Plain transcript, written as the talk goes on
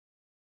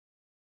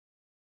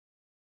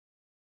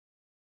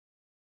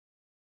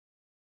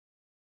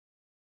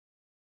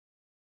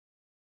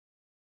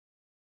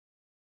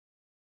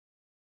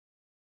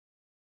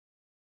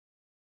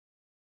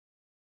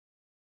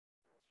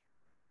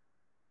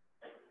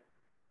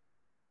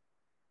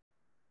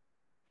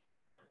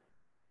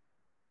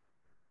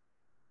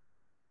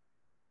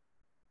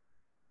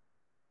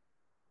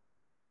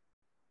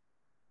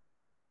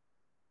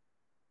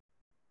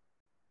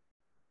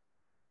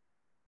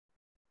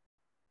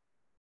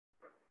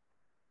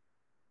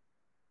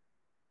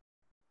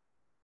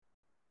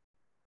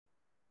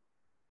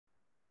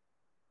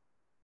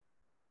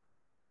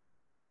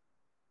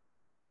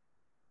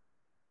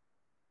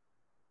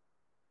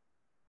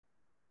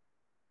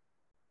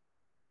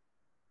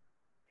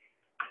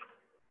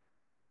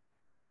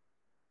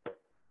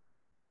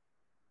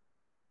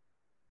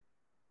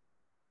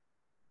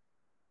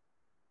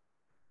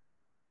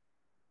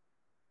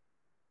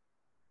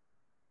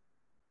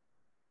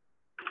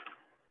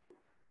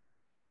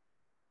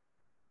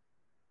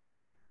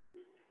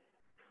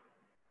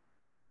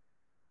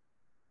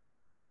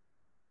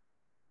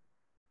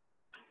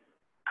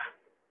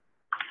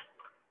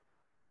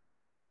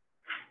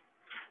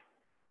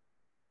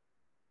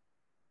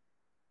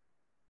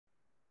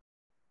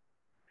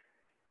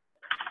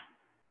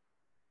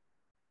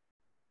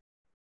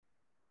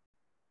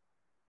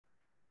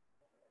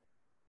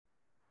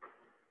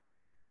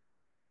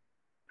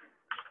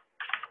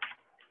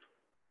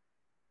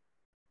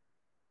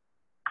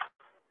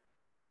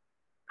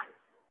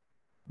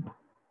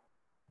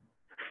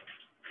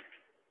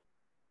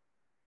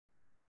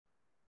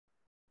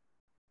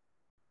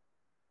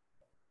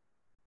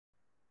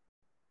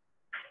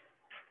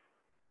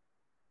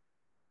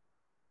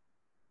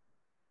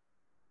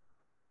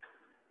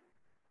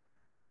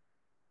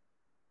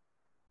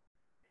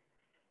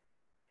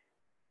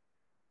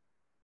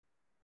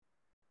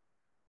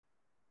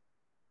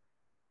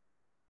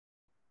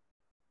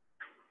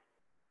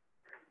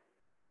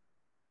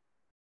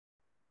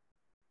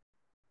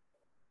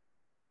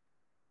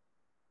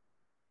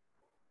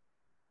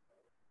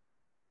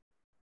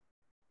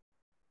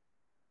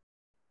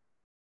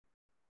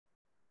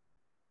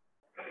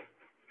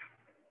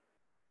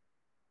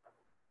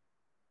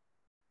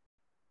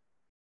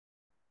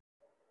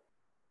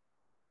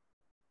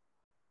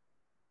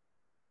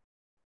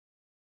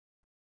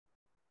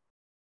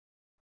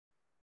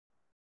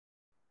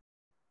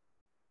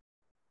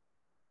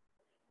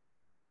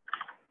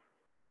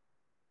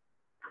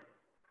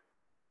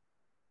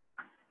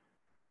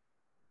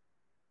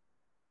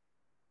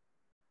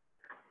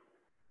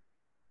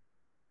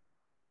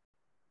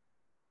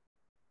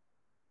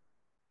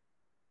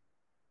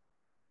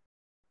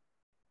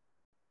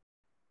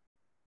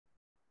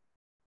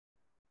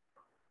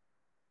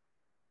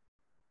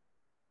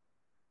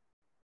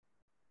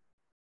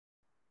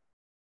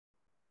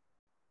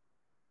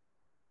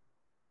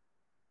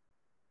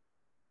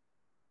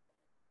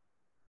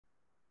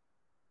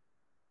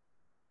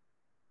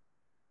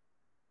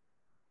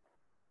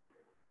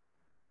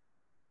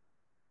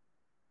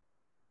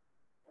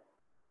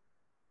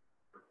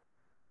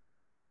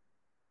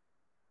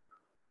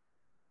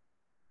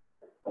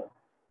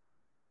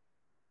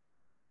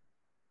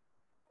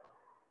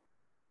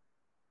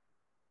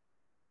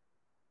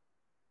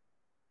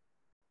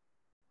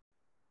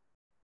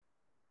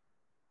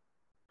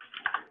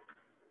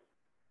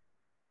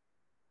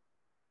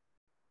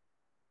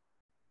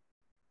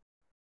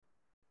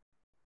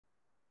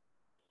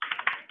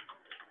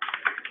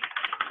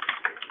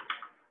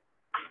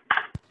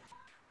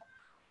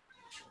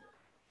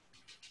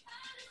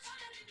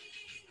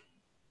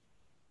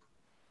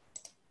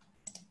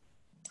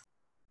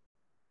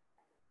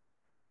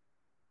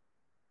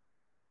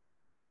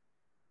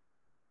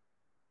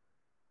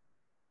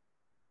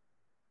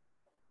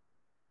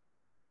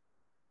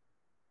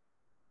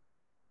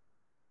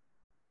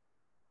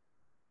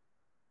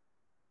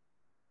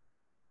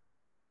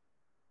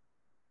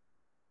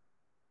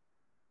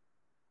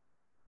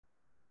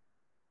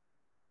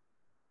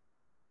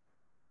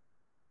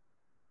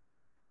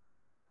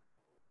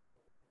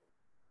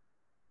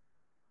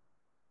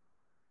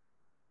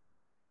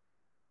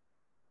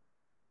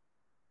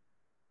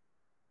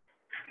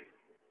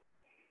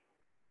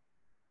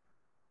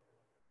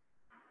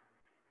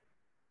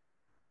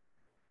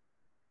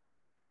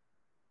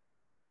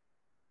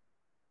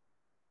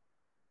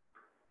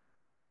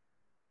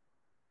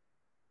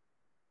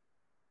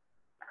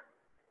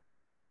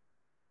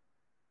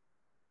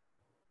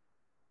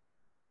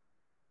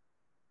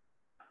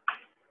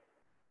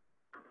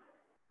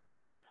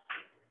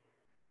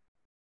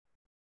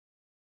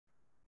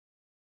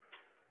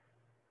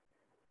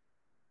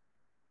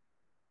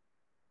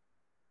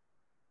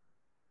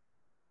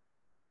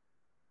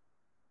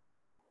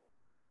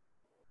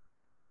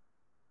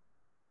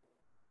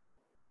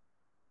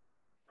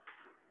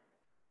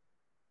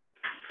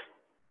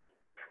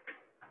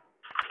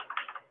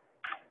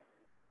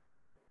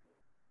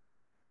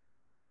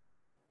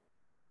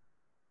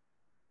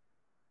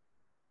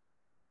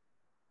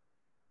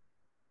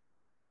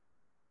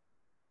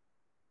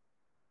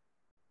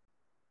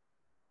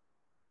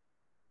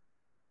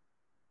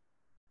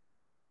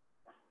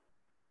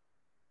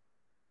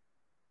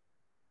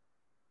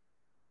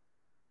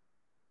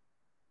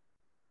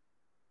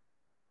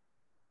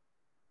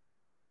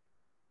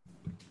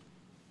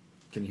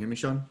Can you hear me,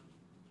 Sean?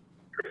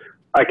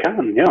 I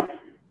can, yeah.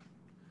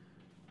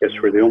 Guess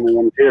we're the only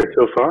ones here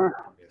so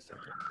far.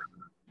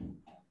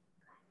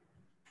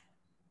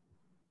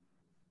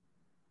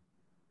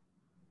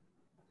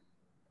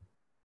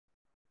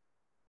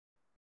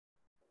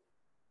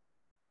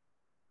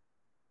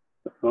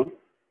 Oh,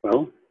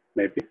 well,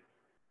 maybe.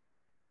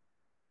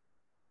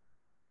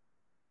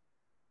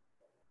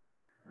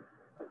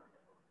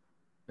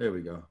 There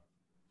we go.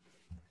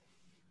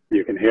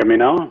 You can hear me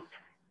now?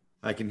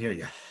 I can hear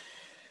you.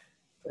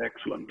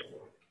 Excellent.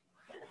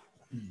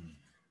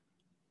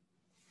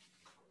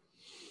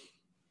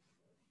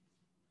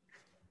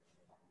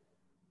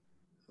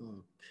 Okay.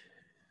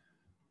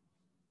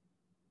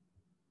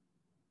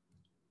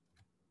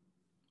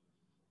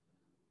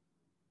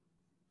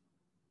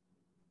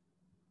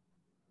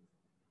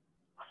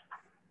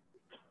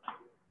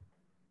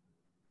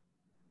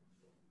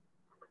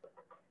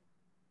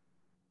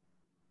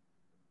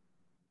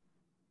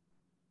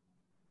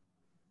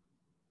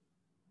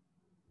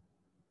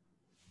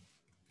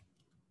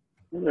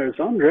 Well, there's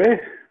Andre.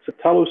 It's a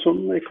Talos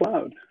only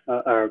cloud,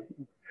 our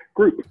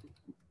group.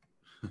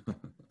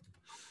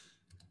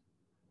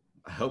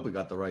 I hope we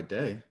got the right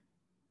day.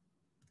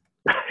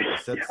 Yeah.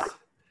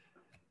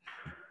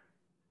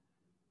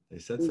 They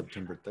said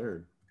September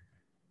 3rd.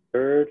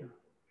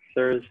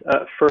 First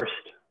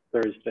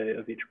Thursday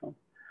of each month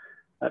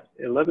at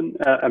 8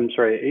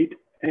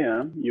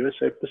 a.m.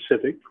 USA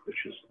Pacific,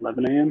 which is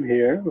 11 a.m.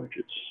 here, which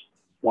is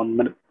 1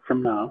 minute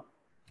from now.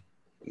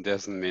 It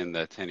doesn't mean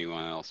that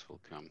anyone else will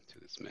come to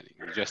this meeting.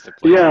 It's just a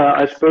place. Yeah,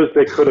 I suppose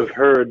they could have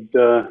heard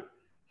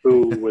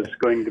who was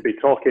going to be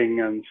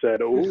talking and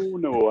said, "Oh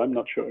no, I'm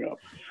not showing up."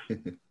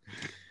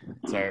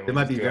 Sorry, they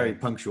might be very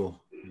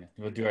punctual. Yeah,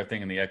 we'll do our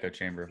thing in the echo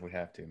chamber if we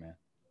have to,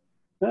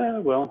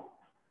 man. Well,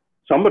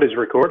 somebody's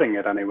recording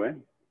it anyway.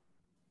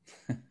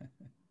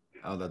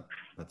 Oh,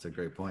 that's a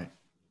great point.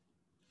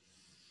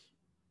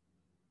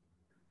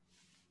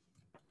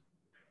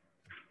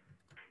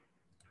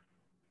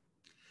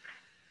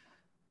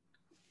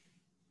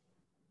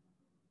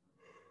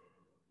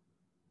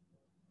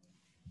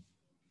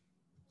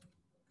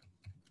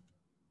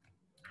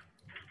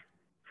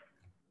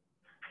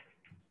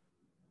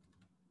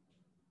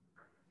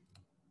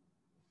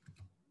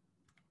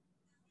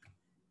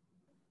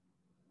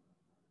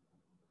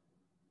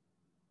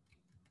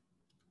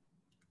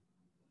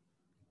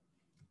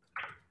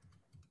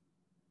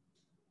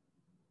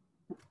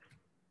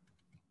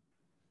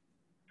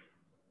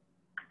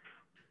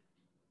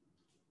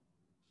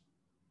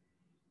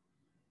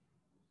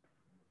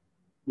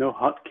 No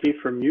hotkey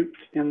for mute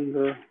in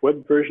the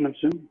web version of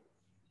Zoom?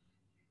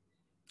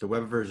 The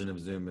web version of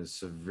Zoom is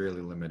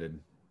severely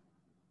limited.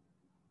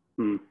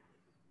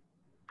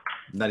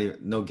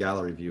 No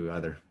gallery view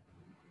either.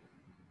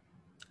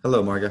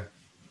 Hello, Marga.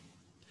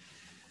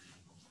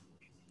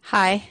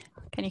 Hi,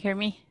 can you hear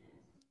me?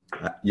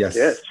 Yes.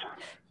 Yes.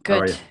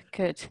 Good,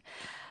 good.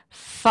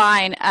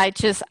 Fine. I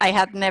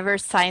had never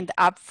signed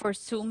up for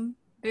Zoom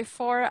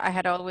before. I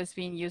had always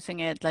been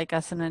using it like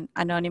as an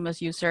anonymous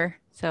user.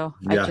 So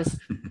yeah. I just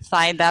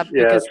signed up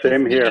yeah, because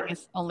same this here. meeting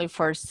is only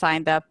for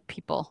signed up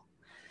people.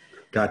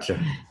 Gotcha.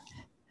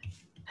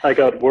 I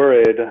got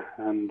worried,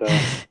 and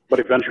but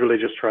eventually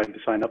just tried to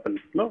sign up, and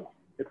no,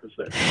 it was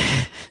there.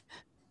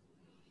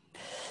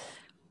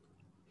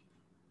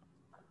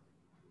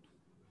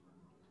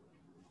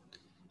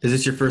 Is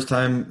this your first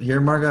time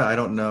here, Marga? I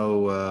don't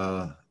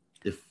know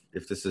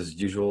if this is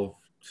usual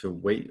to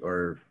wait,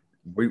 or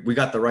we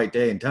got the right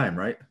day and time,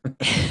 right?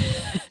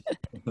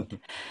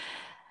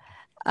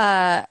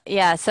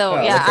 Yeah. So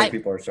it yeah, looks like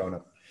people are showing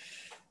up.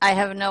 I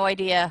have no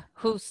idea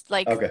who's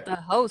like the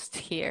host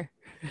here.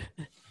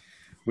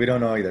 We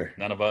don't know either.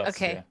 None of us.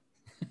 Okay.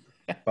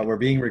 Yeah. But we're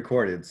being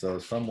recorded, so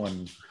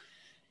someone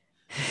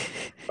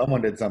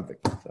did something.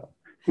 So.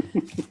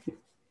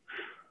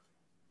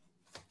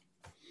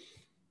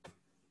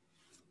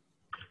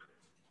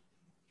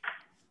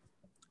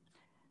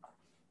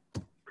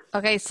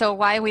 Okay, so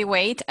while we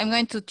wait, I'm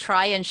going to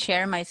try and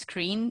share my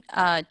screen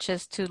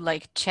just to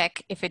like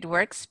check if it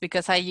works,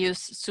 because I use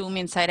Zoom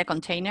inside a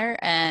container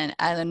and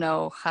I don't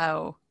know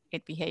how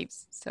it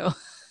behaves. So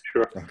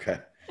sure. Okay.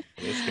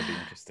 This could be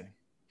interesting.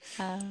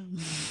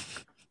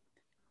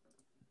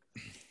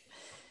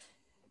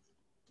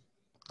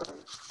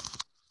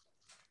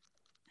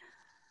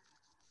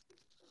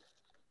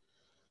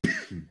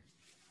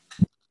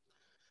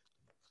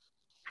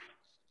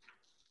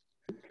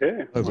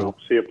 Okay, well,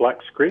 see a black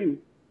screen.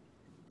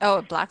 Oh,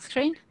 a black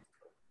screen?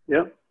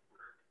 Yep.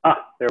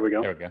 There we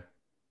go. There we go.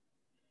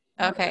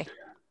 Okay.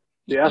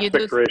 The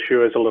aspect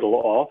ratio is a little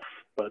off,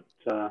 but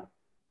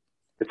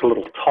it's a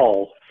little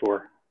tall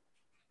for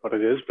what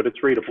it is, but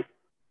it's readable.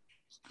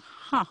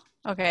 Huh.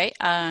 Okay.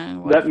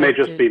 That may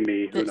just be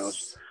me. Who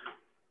knows?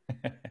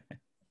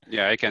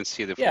 Yeah, I can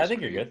see the. Yeah, I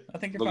think you're good. I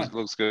think you're fine.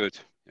 Looks good.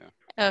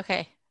 Yeah.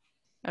 Okay.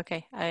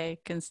 Okay. I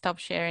can stop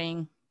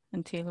sharing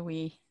until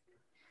we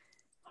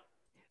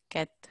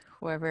get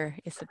whoever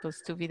is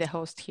supposed to be the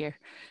host here.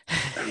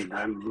 And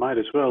I might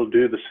as well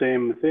do the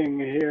same thing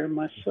here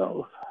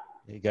myself.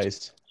 Hey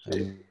guys,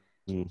 I'm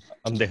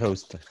I'm the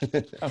host.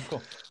 Oh,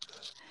 cool.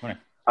 Morning.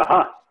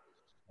 Aha.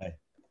 Hi.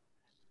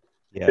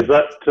 Yeah. Is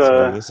that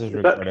So this is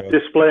that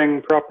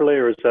displaying properly,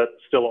 or is that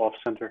still off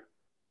center?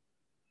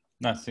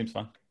 No, it seems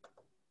fine.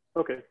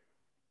 Okay.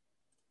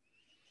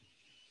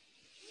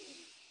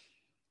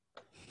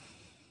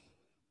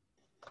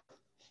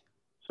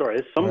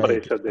 Sorry, somebody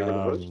right. said they were the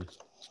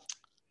host.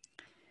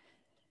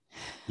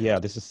 Yeah,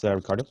 this is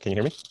Ricardo. Can you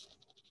hear me?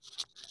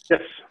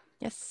 Yes.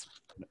 Yes.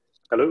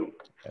 Hello.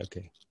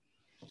 Okay.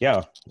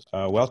 Yeah.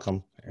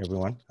 Welcome,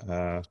 everyone.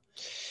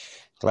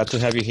 Glad to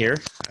have you here.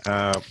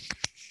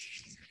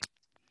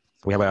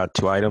 We have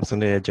 2 items on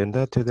the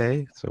agenda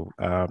today. So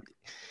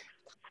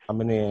I'm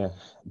going to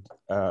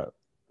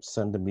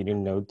send the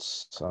meeting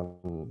notes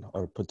on,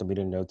 or put the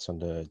meeting notes on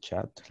the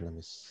chat.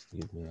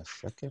 Give me a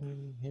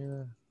second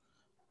here.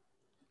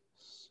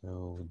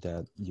 So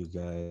that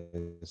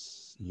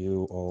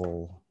you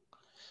all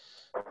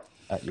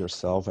add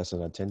yourself as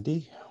an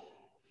attendee.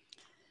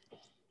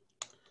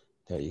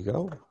 There you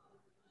go.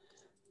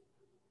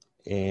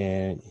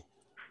 And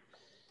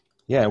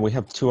yeah, we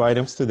have 2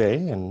 items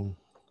today, and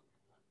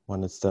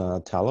one is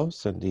the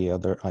Talos, and the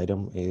other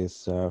item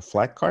is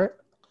Flatcart.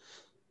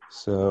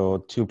 So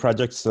 2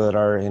 projects that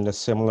are in a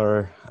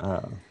similar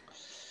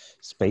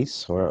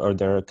space, or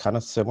they're kind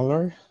of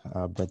similar,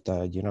 but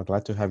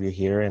glad to have you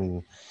here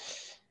and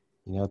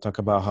talk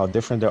about how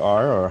different they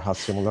are or how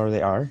similar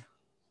they are.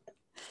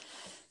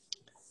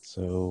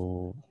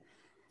 So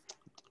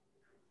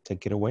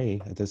take it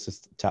away. This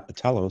is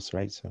Talos,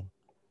 right? So.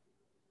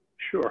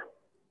 Sure.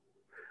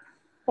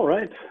 All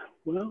right.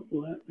 Well,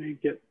 let me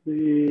get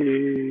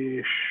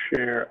the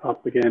share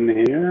up again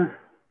here.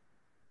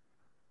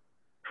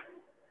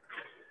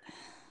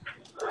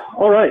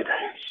 All right.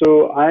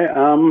 So I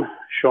am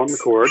Sean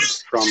McCord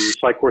from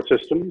Psychord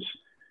Systems.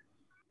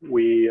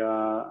 We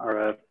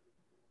are a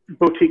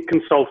boutique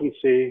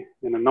consultancy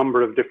in a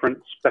number of different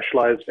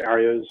specialized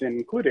areas,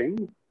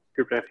 including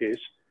Kubernetes.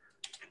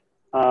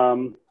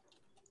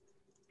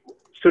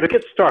 So to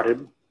get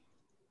started,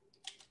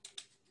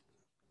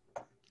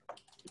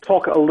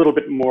 talk a little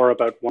bit more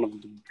about one of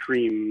the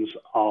dreams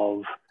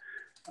of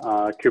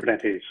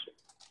Kubernetes.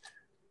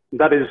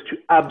 That is to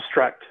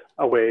abstract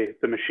away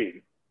the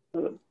machine.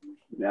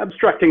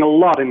 Abstracting a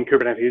lot in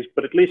Kubernetes,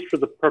 but at least for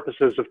the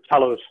purposes of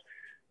Talos,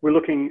 we're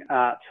looking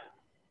at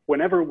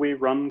whenever we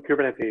run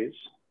Kubernetes,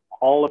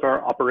 all of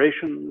our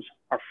operations,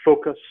 our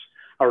focus,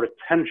 our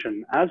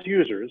attention as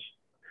users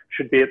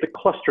should be at the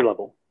cluster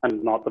level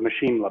and not the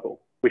machine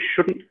level. We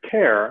shouldn't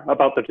care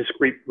about the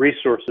discrete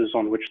resources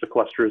on which the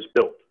cluster is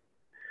built.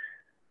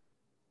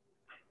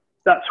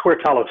 That's where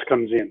Talos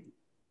comes in.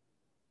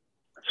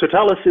 So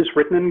Talos is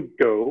written in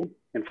Go,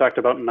 in fact,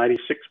 about 96%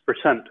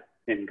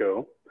 in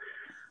Go.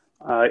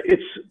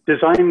 It's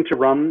designed to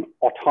run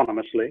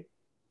autonomously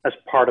as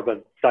part of a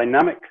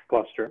dynamic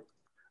cluster,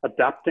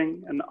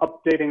 adapting and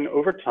updating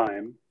over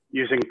time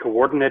using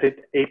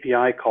coordinated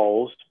API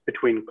calls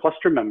between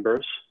cluster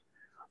members,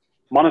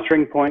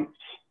 monitoring points,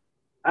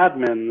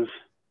 admins,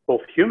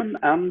 both human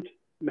and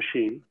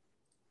machine,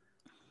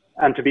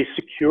 and to be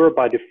secure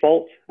by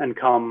default and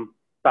come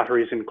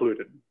batteries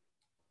included.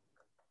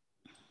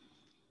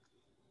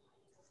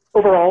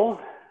 Overall,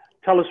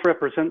 Talos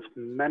represents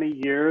many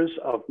years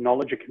of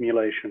knowledge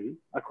accumulation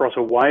across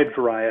a wide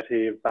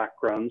variety of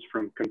backgrounds,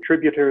 from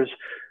contributors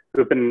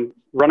who have been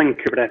running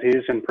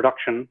Kubernetes in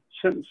production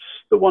since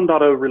the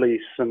 1.0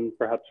 release and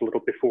perhaps a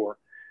little before.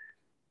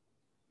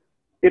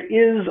 It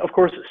is, of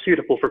course,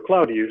 suitable for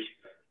cloud use,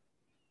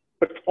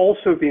 but it's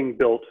also being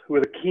built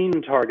with a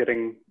keen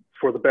targeting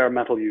for the bare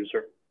metal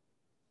user.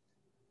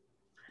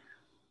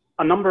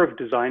 A number of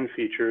design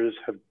features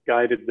have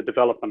guided the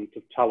development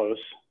of Talos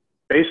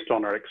based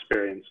on our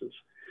experiences,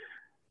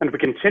 and we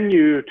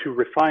continue to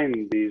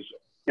refine these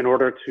in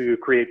order to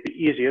create the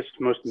easiest,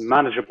 most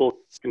manageable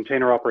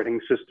container operating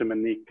system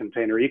in the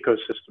container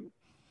ecosystem.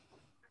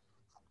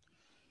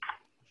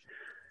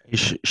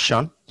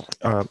 Sean?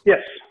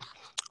 Yes.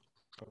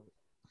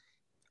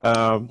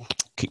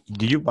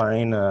 Do you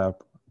mind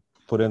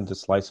putting the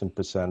slides in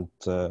present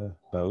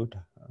mode?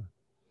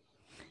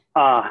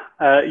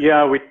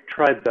 Yeah, we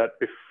tried that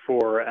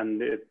before,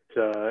 and it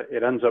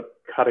ends up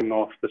cutting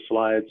off the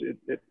slides.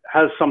 It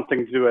has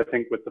something to do, I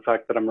think, with the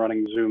fact that I'm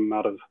running Zoom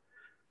out of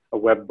a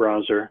web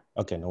browser.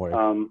 Okay, no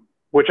worries.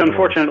 Which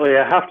unfortunately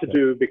I have to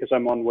do because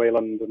I'm on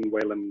Wayland, and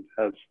Wayland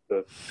has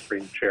the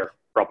screen share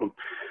problem.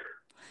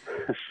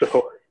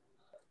 So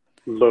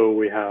low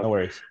we have. No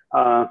worries.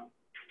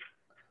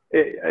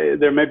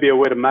 There may be a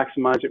way to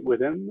maximize it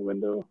within the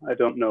window. I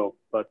don't know,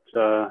 but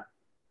that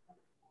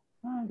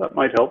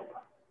might help.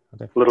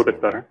 Okay. A little bit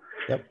better.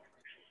 Yep.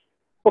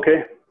 Okay.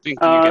 I think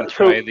you can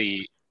try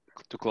to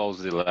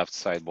close the left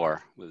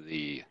sidebar with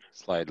the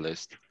slide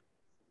list,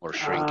 or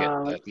shrink it.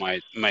 That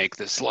might make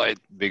the slide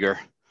bigger.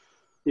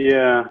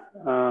 Yeah.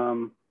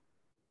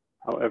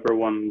 However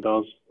one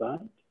does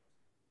that.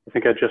 I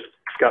think I just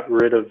got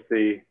rid of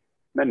the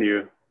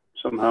menu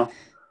somehow.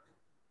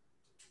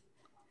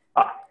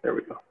 There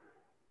we go.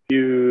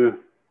 View.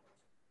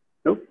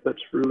 Nope,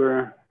 that's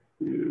ruler.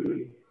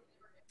 View.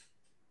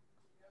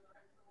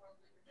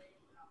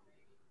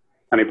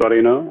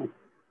 Anybody know?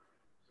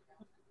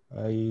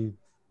 I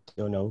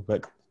don't know,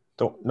 but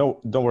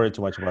don't worry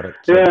too much about it.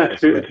 So yeah,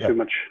 too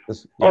much.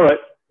 All right.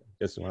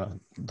 Just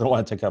don't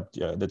want to take up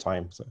the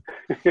time. So.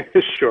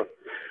 Sure.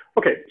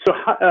 Okay, so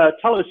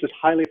Talos is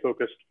highly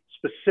focused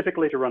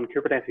specifically to run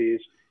Kubernetes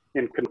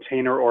in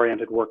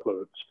container-oriented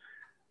workloads.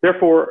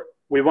 Therefore,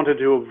 we wanted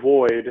to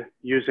avoid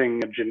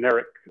using a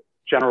generic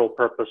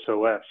general-purpose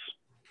OS.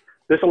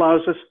 This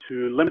allows us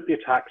to limit the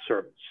attack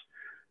surface.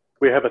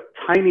 We have a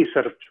tiny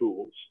set of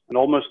tools and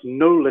almost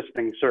no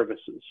listing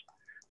services.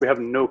 We have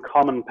no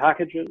common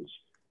packages,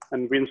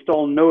 and we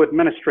install no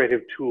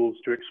administrative tools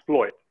to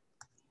exploit.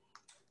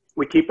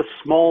 We keep a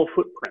small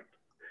footprint.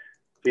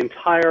 The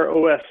entire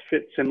OS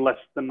fits in less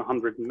than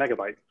 100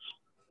 megabytes,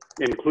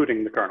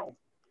 including the kernel.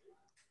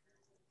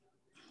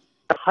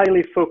 A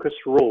highly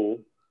focused role,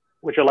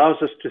 which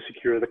allows us to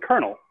secure the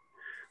kernel.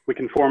 We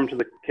conform to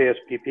the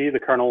KSPP, the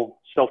Kernel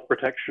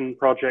Self-Protection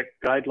Project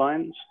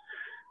guidelines.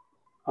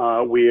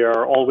 We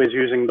are always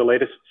using the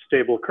latest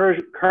stable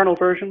kernel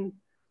version,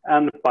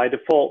 and by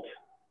default,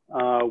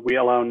 we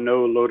allow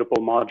no loadable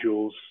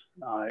modules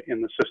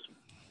in the system.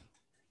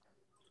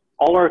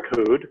 All our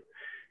code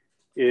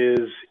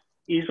is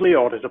easily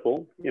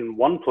auditable in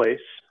one place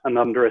and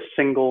under a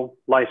single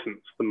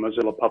license, the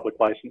Mozilla Public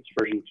License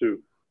version 2.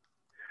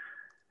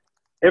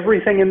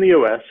 Everything in the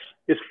OS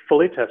is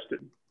fully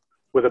tested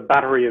with a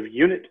battery of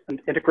unit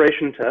and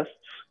integration tests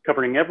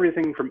covering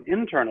everything from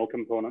internal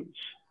components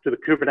to the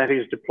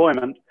Kubernetes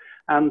deployment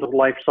and the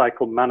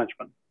lifecycle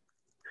management.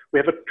 We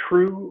have a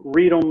true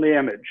read-only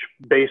image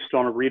based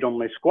on a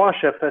read-only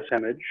squash FS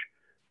image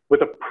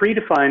with a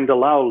predefined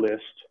allow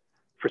list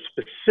for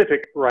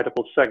specific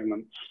writable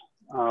segments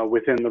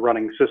within the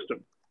running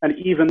system. And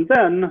even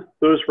then,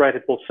 those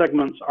writable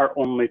segments are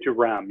only to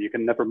RAM. You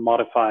can never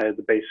modify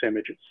the base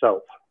image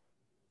itself.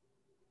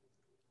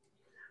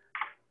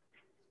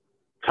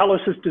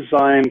 Talos is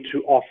designed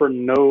to offer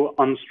no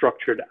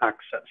unstructured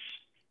access.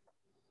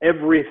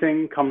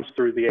 Everything comes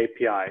through the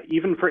API.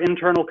 Even for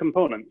internal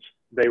components,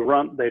 they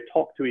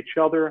talk to each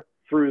other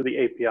through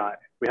the API.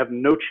 We have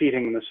no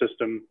cheating in the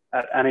system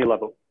at any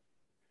level.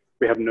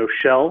 We have no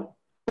shell.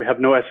 We have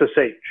no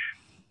SSH.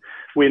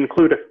 We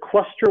include a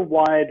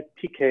cluster-wide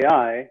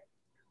PKI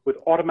with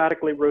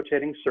automatically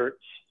rotating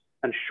certs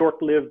and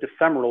short-lived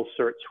ephemeral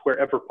certs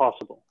wherever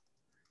possible.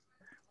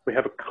 We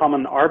have a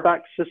common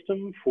RBAC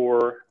system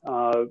for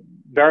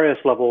various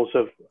levels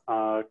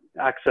of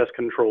access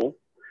control,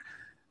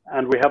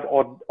 and we have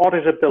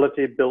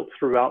auditability built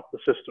throughout the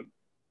system.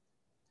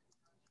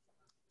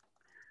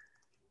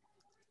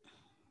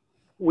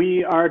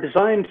 We are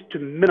designed to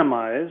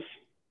minimize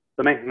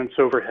the maintenance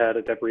overhead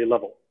at every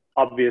level.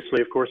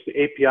 Obviously, of course, the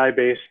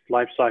API-based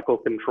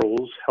lifecycle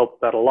controls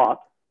help that a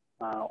lot,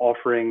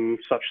 offering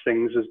such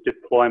things as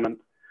deployment,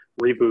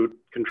 reboot,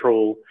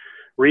 control,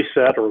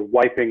 reset or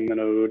wiping the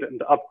node,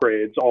 and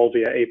upgrades all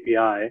via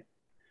API.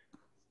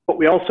 But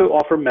we also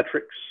offer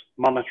metrics,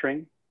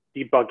 monitoring,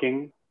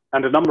 debugging,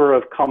 and a number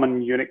of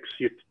common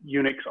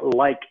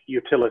Unix-like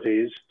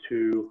utilities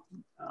to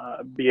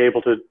be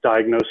able to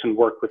diagnose and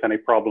work with any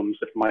problems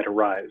that might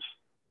arise.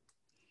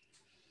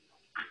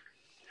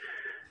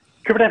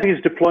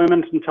 Kubernetes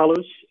deployment in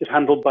Talos is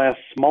handled by a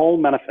small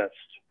manifest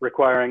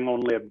requiring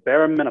only a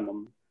bare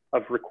minimum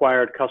of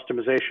required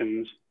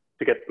customizations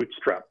to get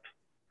bootstrapped.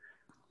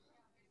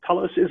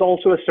 Talos is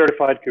also a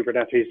certified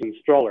Kubernetes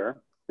installer.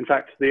 In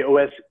fact, the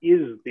OS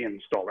is the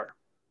installer.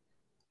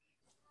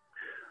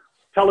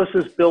 Talos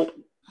is built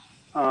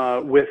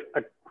with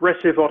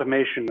aggressive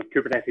automation of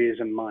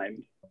Kubernetes in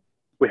mind.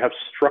 We have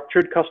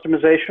structured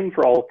customization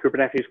for all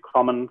Kubernetes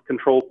common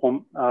control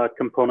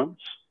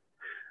components.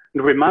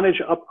 And we manage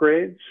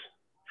upgrades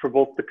for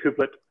both the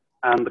kubelet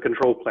and the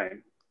control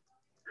plane.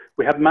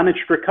 We have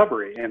managed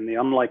recovery in the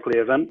unlikely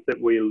event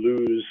that we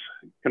lose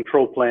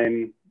control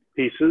plane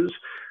pieces.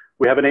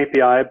 We have an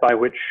API by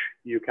which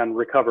you can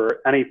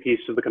recover any piece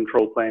of the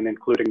control plane,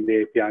 including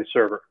the API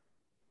server.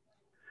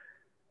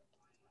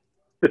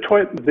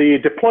 The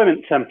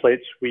deployment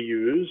templates we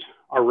use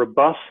are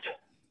robust,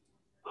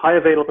 high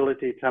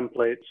availability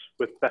templates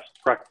with best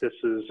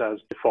practices as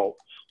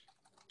defaults.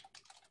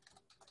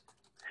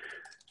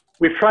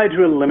 We've tried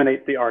to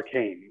eliminate the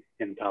arcane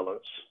in Talos.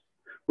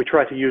 We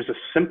try to use a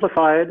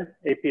simplified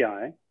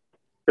API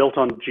built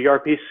on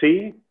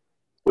gRPC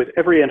with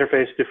every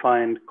interface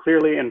defined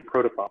clearly in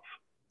protobuf.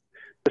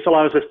 This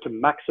allows us to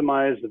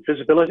maximize the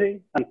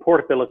visibility and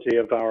portability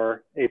of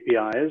our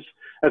APIs,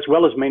 as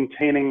well as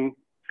maintaining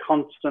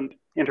constant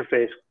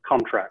interface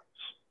contracts.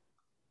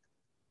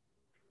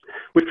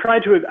 We've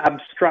tried to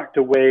abstract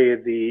away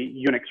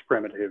the Unix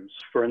primitives.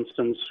 For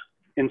instance,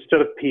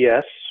 instead of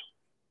PS,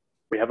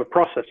 we have a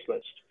process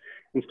list.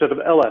 Instead of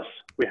ls,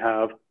 we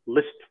have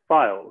list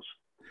files.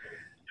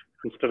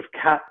 Instead of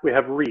cat, we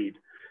have read.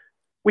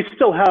 We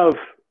still have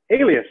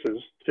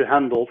aliases to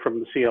handle from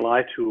the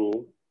CLI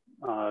tool,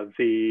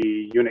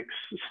 the Unix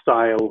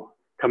style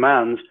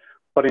commands,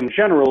 but in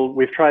general,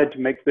 we've tried to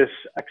make this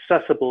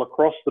accessible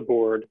across the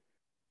board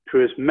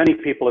to as many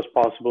people as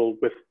possible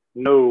with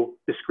no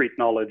discrete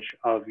knowledge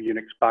of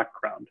Unix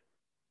background.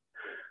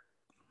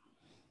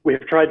 We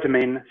have tried to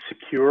maintain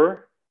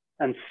secure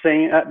and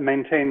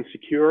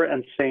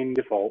sane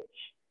defaults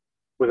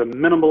with a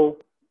minimal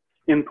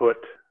input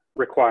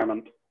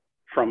requirement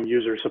from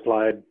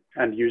user-supplied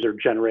and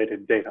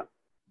user-generated data.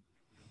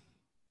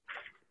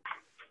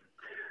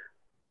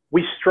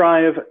 We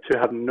strive to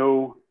have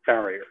no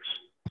barriers.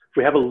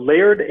 We have a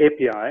layered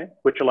API,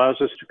 which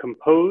allows us to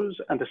compose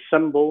and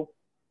assemble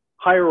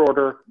higher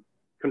order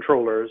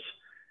controllers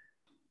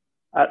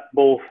at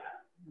both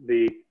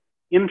the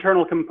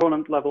internal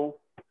component level,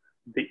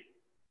 the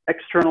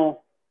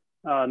external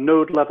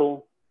node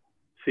level,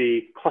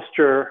 the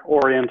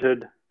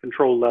cluster-oriented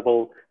control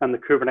level, and the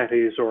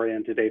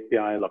Kubernetes-oriented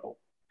API level.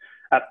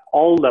 At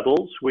all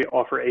levels, we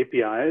offer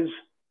APIs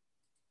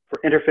for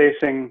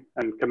interfacing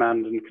and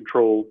command and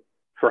control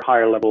for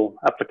higher level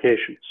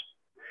applications.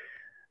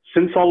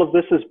 Since all of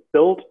this is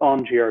built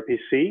on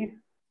gRPC,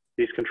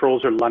 these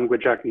controls are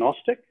language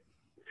agnostic,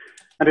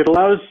 and it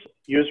allows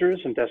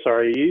users and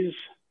SREs,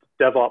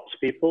 DevOps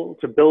people,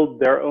 to build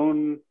their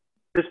own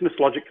business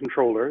logic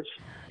controllers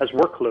as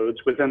workloads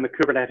within the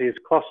Kubernetes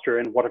cluster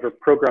in whatever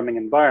programming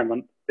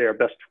environment they are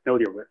best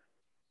familiar with.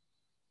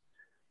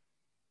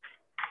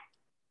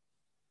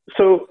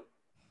 So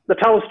the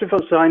Talos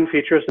design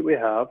features that we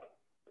have: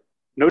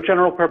 no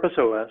general purpose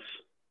OS,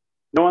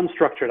 no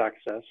unstructured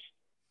access,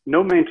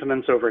 no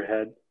maintenance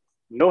overhead,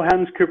 no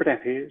hands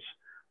Kubernetes,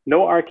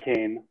 no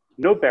arcane,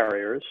 no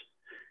barriers.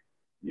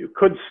 You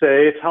could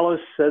say Talos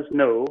says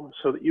no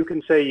so that you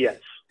can say yes.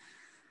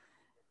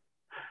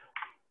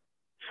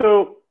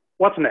 So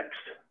what's next?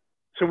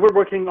 So we're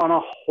working on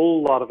a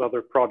whole lot of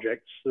other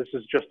projects. This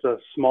is just a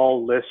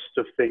small list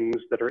of things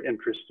that are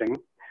interesting.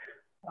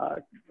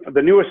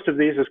 The newest of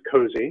these is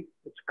Cozy.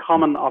 It's a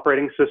common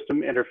operating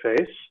system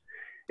interface.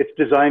 It's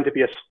designed to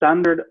be a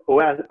standard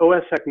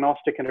OS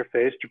agnostic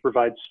interface to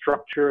provide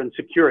structure and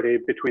security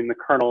between the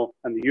kernel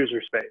and the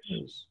user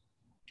space.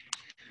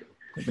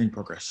 In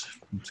progress.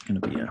 It's going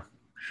to be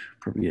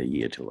probably a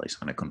year till they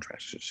sign a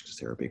contract, just because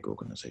they're a big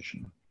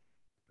organization.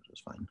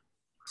 It's fine.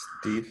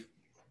 Steve,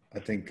 I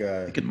think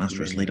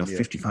Ticketmaster has laid off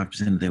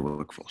 55% of their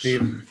workforce.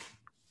 Steve.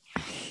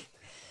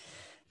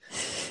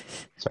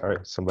 Sorry,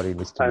 somebody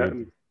needs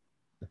to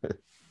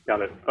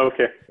Got it.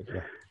 Okay.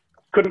 Yeah.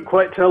 Couldn't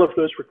quite tell if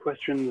those were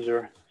questions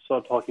or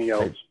saw talking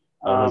else.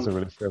 I wasn't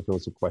really sure if it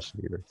was a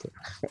question either. So.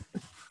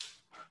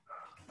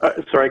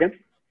 Sorry again?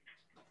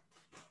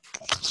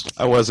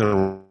 I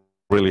wasn't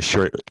really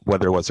sure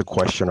whether it was a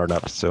question or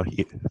not. So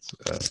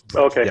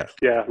okay.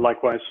 Yeah,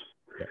 likewise.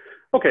 Yeah.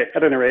 Okay,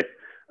 at any rate,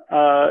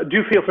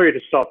 do feel free to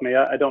stop me.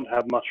 I don't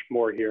have much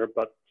more here,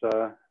 but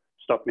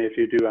stop me if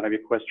you do have any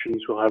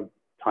questions. We'll have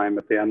time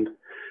at the end.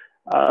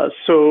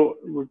 So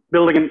we're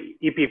building an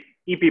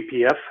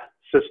eBPF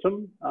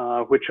system,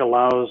 which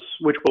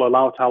will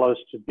allow Talos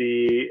to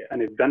be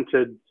an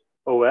evented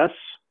OS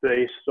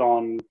based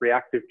on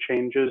reactive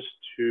changes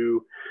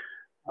to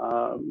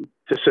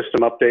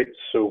system updates.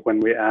 So when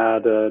we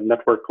add a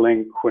network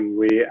link, when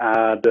we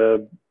add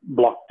a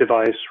block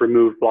device,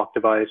 remove block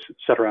device,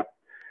 etc.,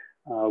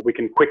 we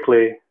can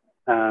quickly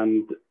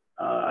and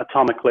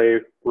atomically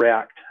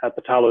react at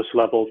the Talos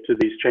level to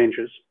these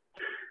changes.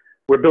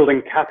 We're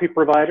building CAPI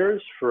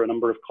providers for a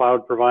number of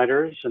cloud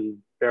providers and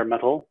bare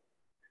metal.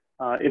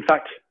 In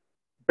fact,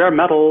 bare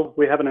metal,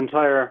 we have an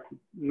entire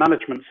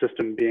management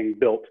system being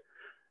built,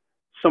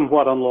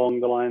 somewhat along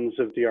the lines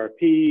of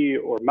DRP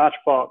or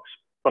Matchbox,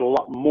 but a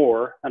lot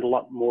more and a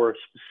lot more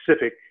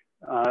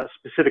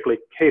specifically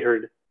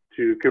catered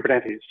to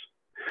Kubernetes.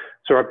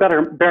 So our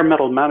bare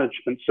metal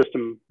management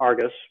system,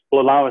 Argus, will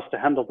allow us to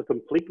handle the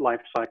complete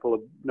life cycle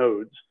of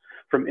nodes,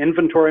 from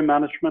inventory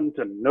management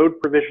and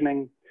node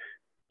provisioning,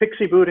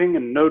 PXE booting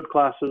and node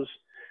classes,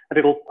 and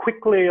it'll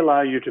quickly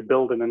allow you to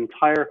build an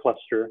entire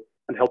cluster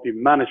and help you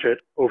manage it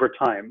over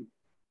time.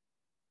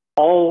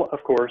 All,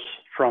 of course,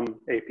 from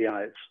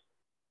APIs.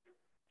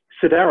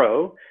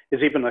 Sidero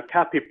is even a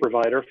CAPI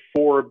provider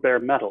for bare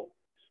metal,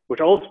 which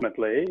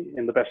ultimately,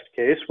 in the best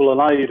case, will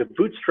allow you to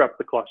bootstrap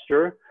the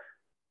cluster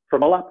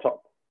from a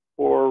laptop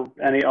or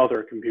any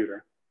other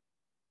computer.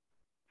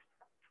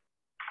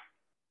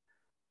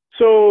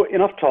 So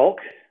enough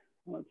talk.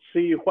 Let's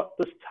see, what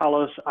does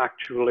Talos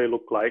actually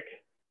look like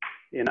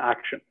in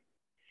action?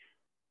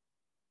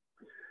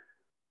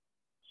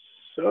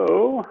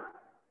 So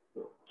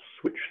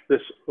switch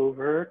this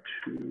over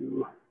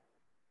to,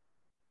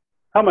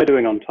 how am I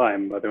doing on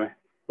time, by the way?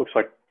 Looks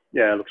like,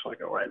 yeah, it looks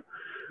like all right.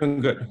 Doing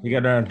good. We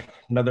got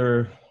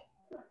another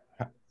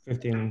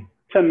 15.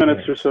 10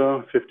 minutes or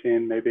so,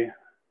 15 maybe.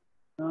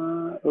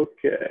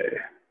 Okay.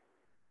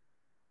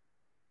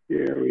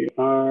 Here we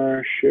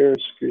are, share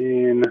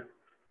screen.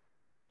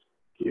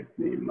 Give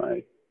me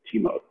my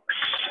tmux.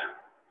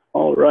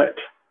 All right.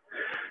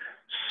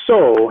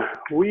 So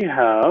we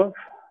have,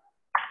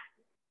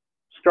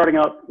 starting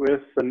out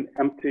with an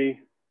empty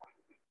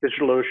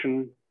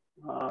DigitalOcean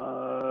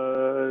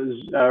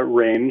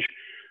range.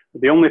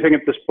 The only thing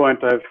at this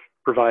point I've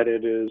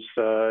provided is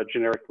a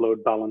generic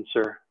load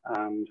balancer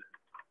and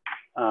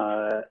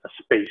a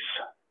space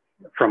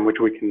from which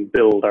we can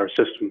build our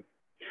system.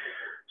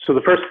 So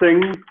the first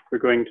thing we're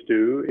going to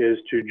do is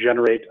to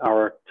generate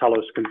our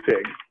Talos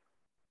config.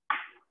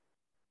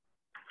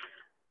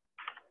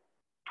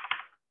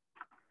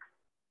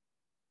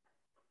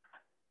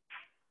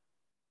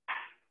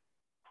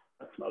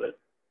 That's not it.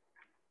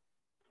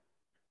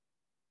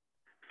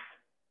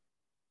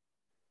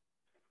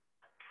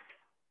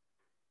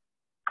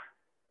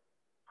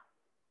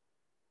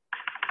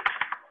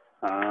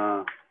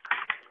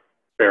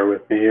 Bear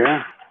with me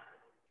here.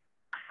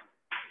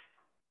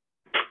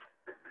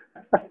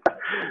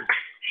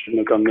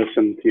 Shouldn't have done this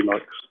in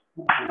Tmux.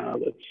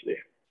 Let's see.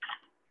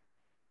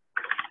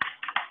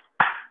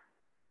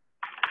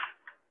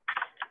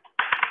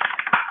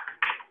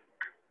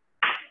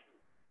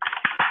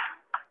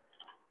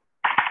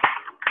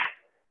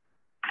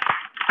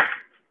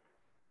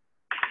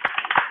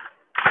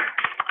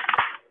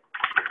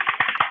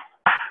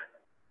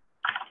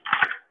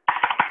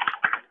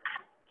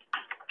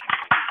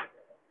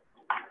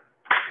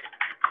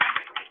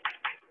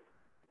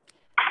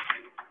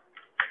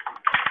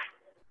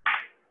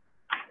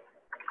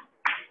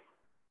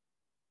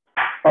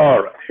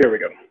 All right, here we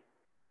go.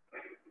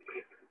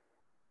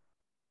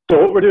 So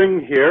what we're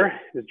doing here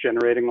is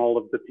generating all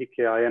of the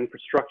PKI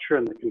infrastructure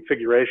and the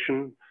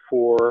configuration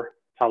for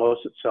Talos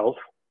itself.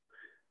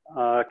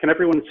 Can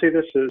everyone see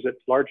this? Is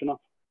it large enough?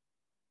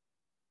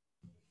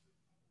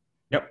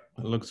 Yep,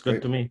 it looks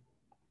good to me.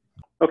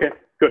 Okay,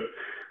 good.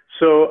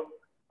 So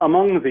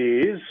among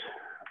these,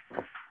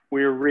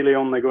 we're really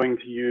only going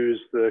to use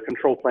the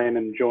control plane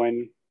and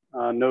join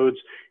nodes.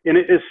 And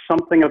it is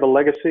something of a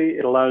legacy.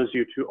 It allows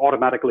you to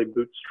automatically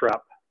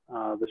bootstrap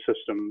the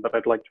system, but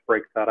I'd like to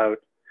break that out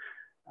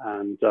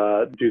and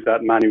do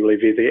that manually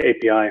via the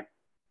API.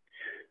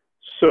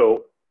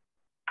 So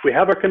we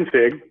have our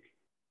config.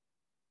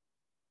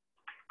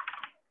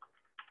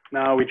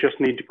 Now we just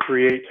need to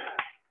create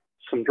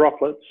some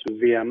droplets,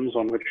 VMs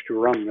on which to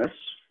run this.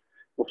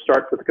 We'll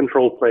start with the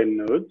control plane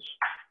nodes.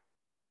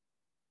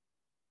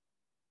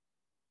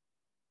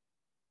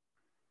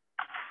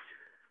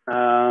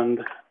 And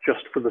just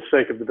for the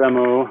sake of the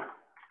demo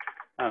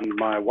and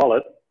my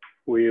wallet,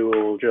 we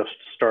will just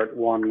start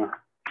one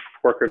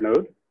worker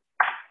node.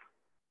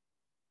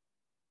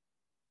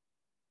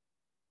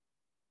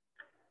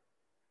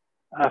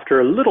 After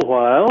a little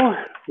while,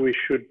 we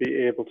should be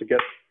able to get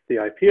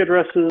the IP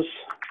addresses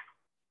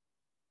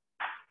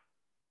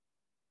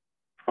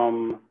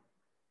from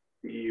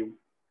the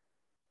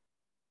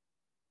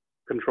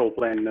control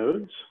plane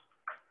nodes,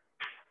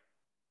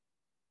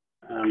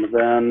 and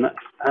then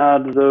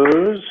add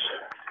those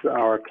to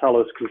our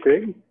Talos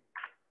config.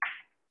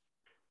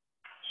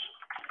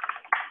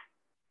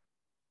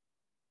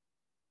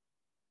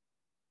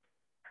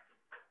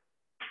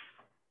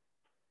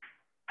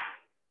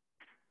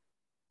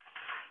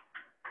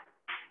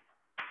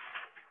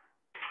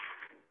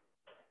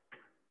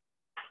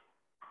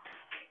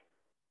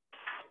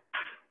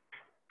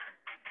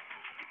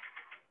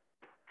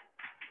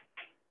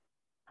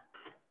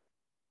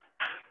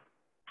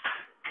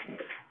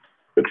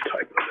 Good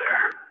typo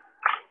there.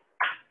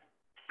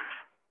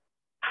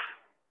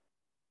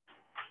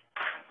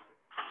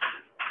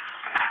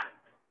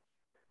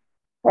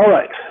 All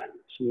right,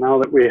 so now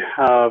that we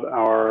have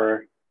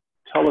our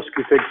Talos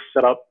config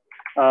set up,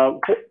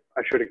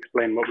 I should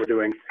explain what we're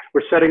doing.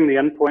 We're setting the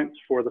endpoints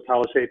for the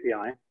Talos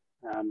API,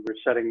 and we're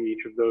setting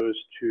each of those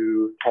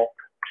to talk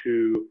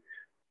to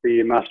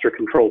the master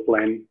control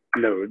plane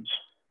nodes.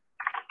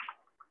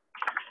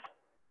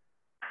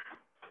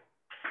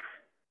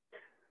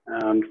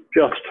 And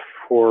just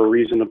for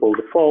reasonable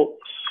defaults,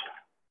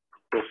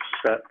 we'll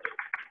set,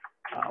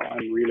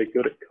 I'm really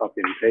good at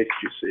copy and paste,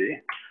 you see.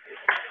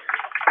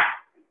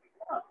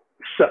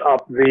 Set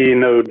up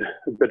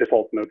the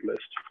default node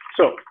list.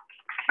 So,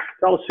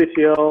 Talos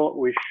CTL,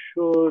 we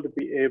should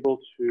be able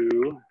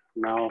to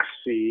now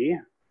see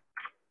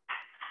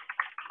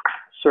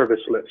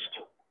service list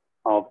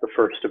of the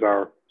first of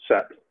our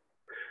set.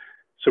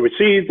 So we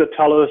see the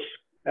Talos,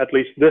 at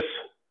least this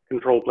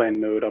control plane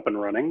node up and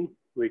running.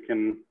 We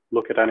can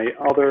look at any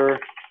other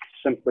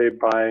simply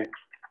by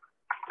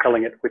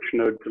telling it which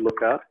node to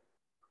look at.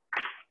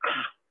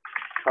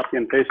 Copy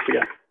and paste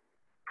again.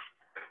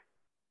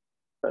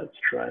 Let's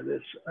try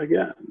this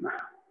again.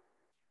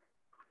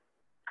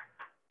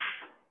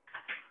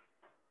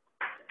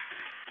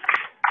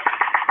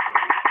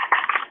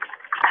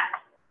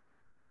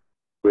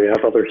 We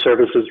have other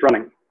services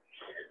running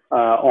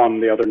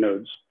on the other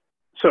nodes.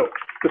 So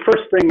the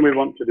first thing we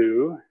want to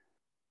do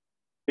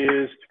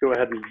is to go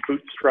ahead and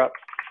bootstrap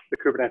the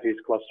Kubernetes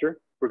cluster.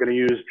 We're going to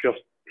use just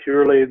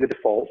purely the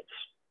defaults.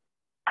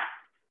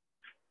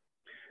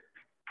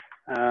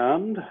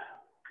 And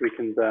we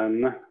can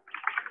then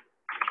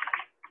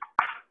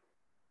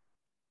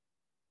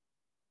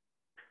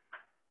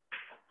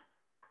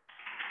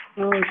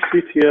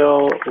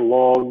CTL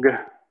log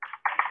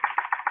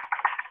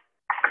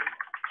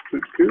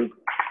bootkube.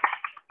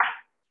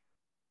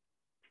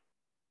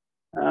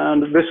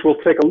 And this will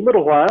take a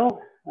little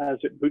while as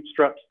it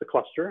bootstraps the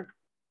cluster.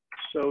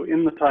 So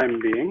in the time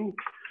being,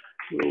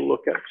 we'll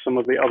look at some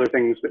of the other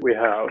things that we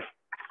have.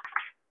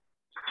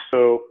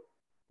 So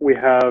we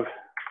have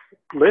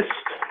list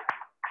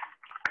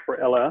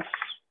for ls.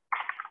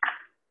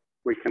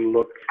 We can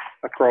look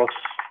across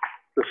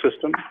the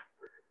system,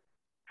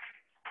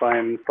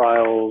 find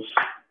files.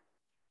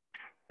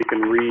 We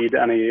can read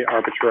any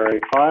arbitrary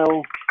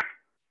file.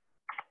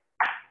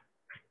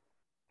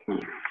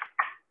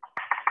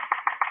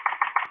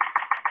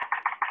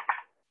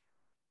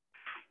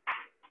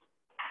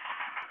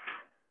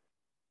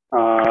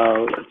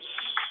 Let's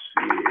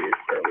see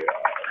where we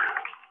are.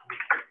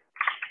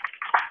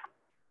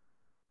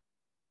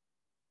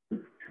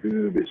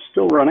 Cube is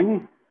still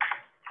running.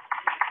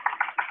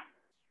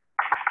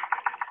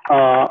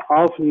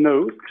 Of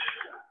note,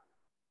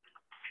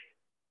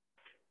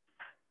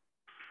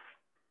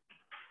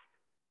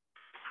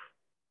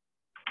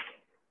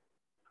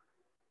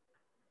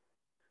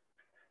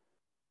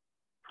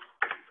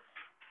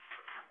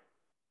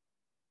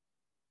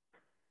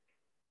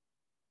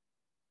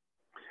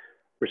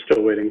 we're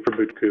still waiting for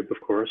bootkube, of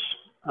course.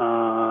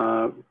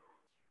 A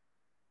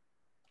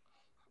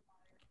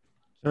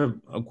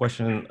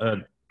question.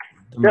 The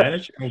Yeah.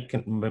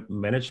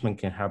 management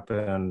can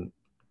happen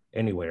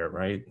anywhere,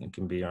 right? It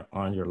can be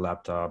on your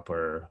laptop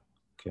or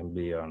can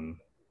be on.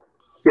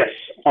 Yes.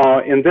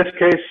 In this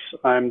case,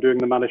 I'm doing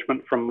the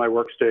management from my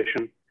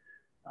workstation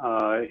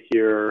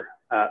here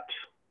at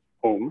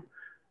home.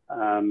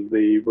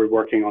 We're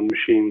working on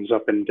machines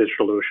up in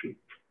DigitalOcean.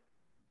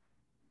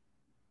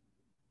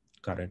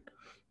 Got it.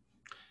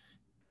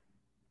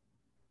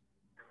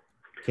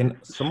 Can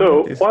some So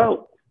of this,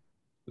 while,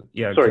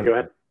 yeah, sorry, go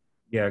ahead.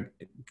 Yeah,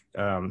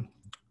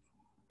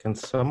 can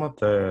some of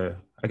the,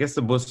 I guess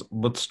the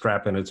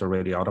bootstrapping is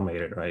already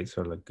automated, right?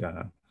 So like,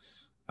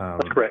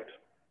 That's correct.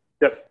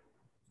 Yep.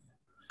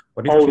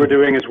 All we're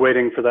doing is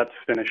waiting for that to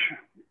finish.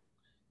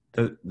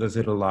 Does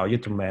it allow you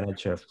to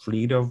manage a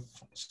fleet of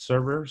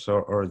servers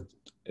or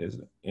is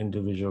it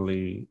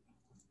individually?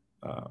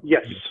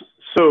 Yes.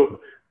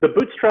 So the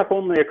bootstrap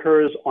only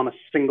occurs on a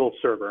single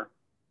server,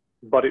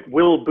 but it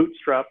will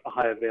bootstrap a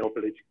high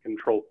availability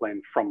control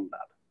plane from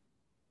that.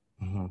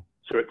 Mm-hmm.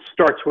 So it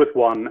starts with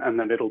one and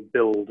then it'll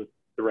build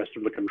the rest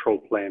of the control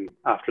plane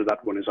after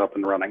that one is up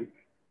and running.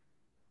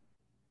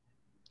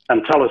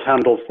 And Talos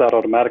handles that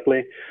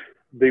automatically.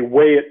 The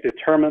way it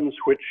determines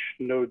which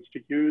nodes to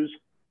use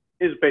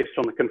is based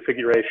on the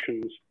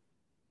configurations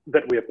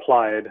that we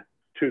applied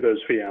to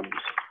those VMs.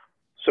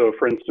 So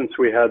for instance,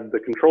 we had the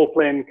control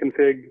plane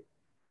config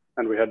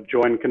and we had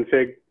join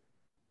config.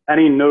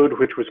 Any node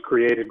which was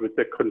created with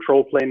the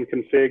control plane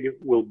config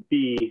will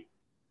be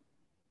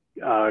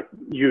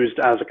used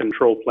as a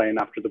control plane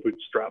after the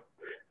bootstrap.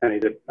 Any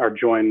that are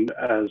joined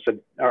as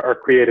are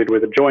created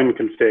with a join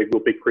config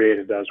will be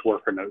created as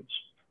worker nodes.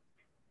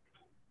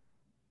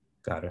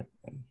 Got it.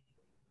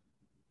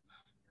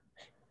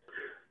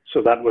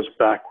 So that was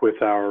back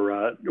with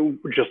our,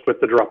 just with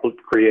the droplet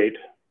create,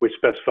 we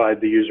specified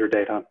the user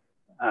data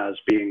as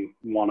being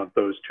one of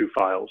those two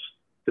files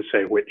to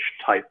say which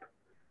type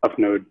of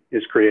node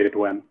is created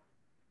when.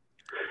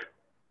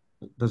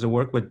 Does it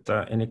work with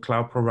any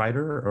cloud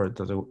provider or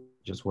does it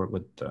just work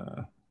with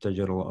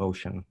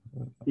DigitalOcean?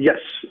 Yes,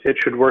 it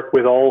should work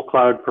with all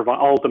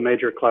all the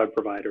major cloud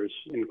providers,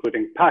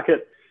 including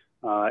Packet,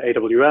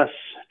 AWS,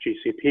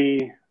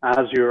 GCP,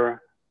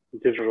 Azure,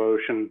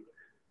 DigitalOcean.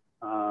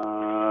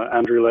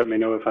 Andrew, let me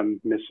know if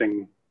I'm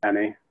missing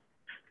any.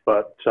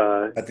 But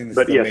I think it's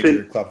the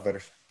major cloud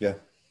providers. Yeah.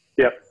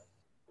 Yep.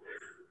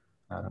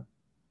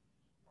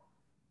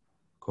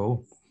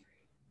 Cool.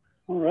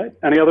 All right.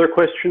 Any other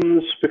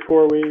questions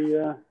before we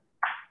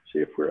see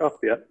if we're up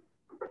yet?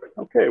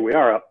 Okay, we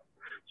are up.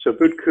 So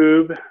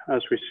bootkube,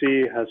 as we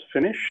see, has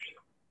finished.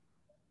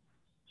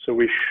 So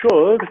we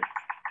should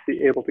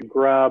be able to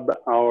grab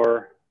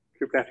our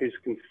Kubernetes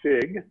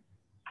config.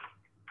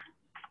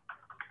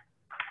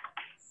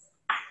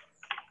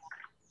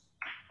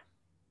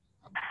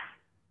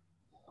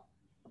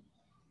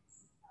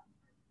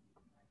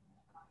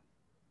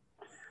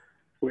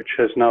 Which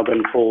has now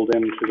been pulled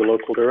into the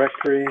local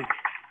directory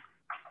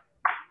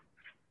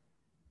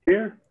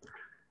here.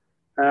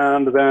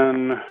 And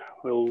then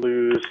we'll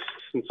lose,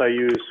 since I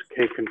use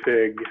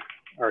kconfig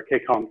or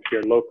kconf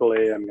here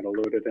locally, I'm going to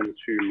load it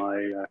into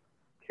my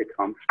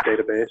kconf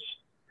database.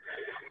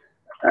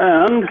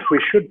 And we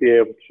should be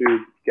able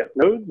to get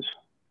nodes,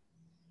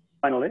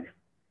 finally.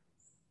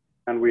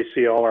 And we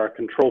see all our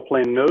control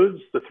plane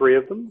nodes, the 3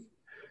 of them.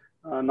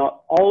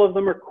 Not all of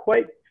them are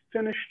quite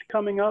finished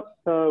coming up.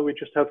 We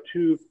just have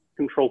 2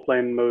 control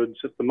plane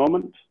modes at the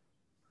moment.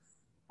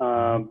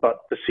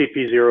 But the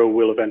CP0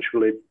 will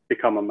eventually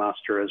become a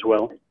master as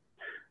well.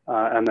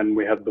 And then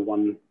we have the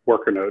 1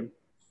 worker node.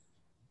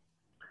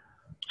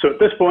 So at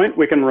this point,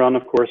 we can run,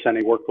 of course,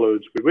 any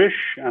workloads we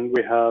wish, and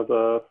we have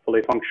a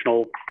fully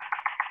functional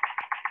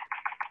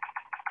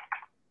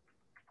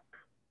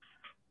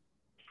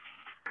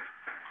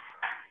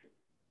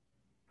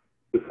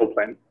control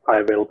plane, high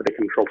availability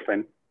control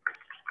plane.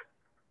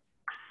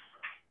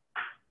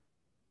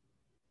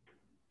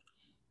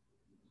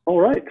 All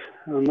right,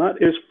 and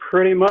that is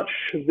pretty much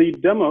the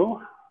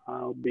demo.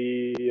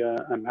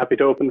 I'm happy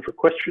to open for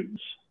questions.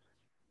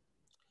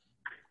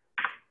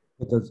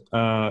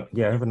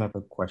 Yeah, I have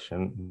another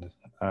question.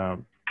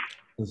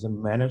 Does it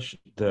manage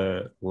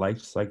the life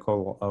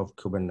cycle of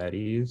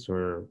Kubernetes,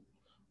 or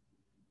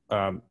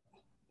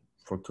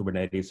for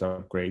Kubernetes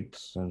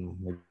upgrades, and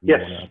maybe you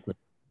Yes. want to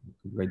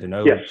upgrade the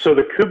nodes? Yes. So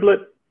the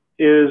kubelet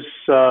is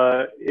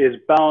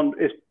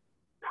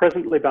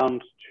presently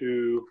bound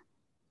to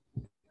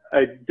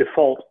a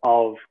default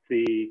of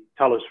the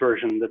Talos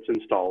version that's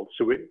installed.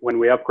 So when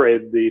we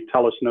upgrade the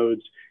Talos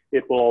nodes,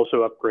 it will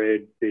also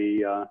upgrade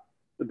the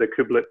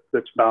kubelet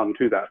that's bound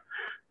to that.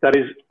 That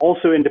is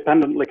also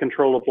independently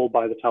controllable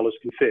by the Talos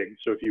config.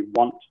 So if you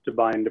want to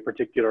bind a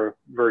particular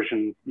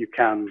version, you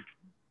can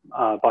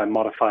by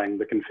modifying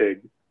the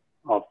config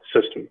of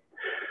the system.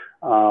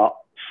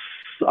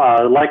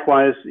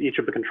 Likewise, each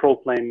of the control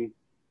plane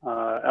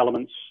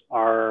elements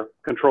are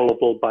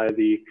controllable by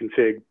the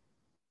config.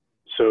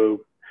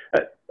 So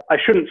I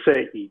shouldn't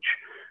say each.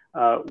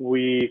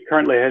 We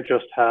currently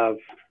just have,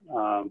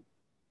 so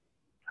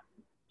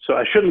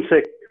I shouldn't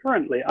say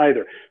currently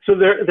either. So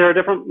there are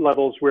different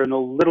levels. We're in a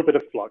little bit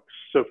of flux.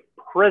 So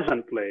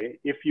presently,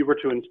 if you were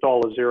to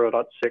install a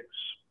 0.6,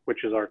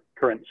 which is our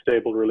current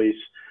stable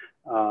release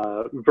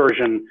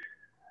version,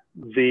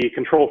 the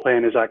control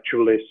plane is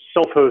actually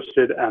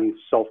self-hosted and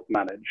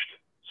self-managed.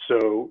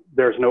 So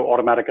there's no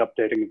automatic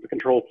updating of the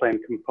control plane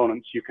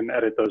components. You can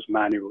edit those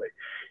manually.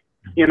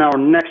 In our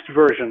next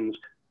versions,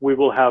 we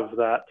will have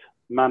that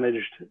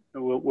managed.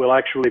 We'll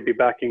actually be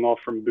backing off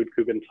from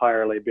Bootkube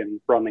entirely, been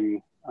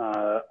running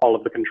all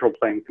of the control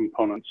plane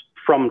components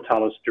from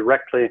Talos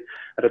directly.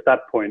 And at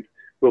that point,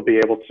 we'll be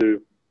able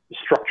to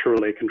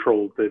structurally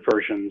control the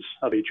versions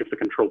of each of the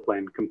control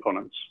plane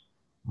components.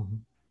 Mm-hmm.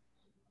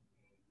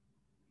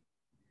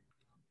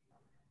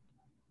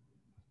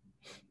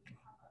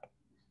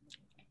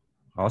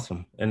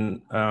 Awesome.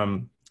 And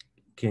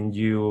can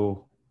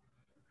you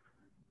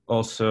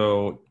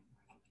also,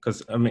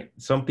 because I mean,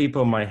 some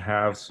people might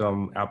have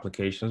some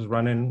applications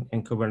running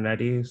in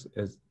Kubernetes.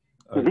 Is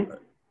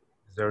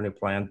there any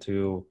plan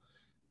to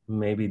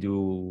maybe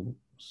do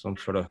some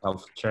sort of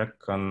health check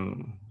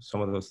on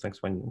some of those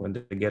things when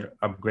they get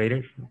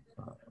upgraded?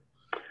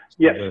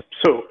 Yes.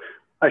 So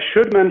I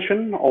should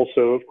mention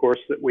also, of course,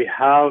 that we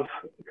have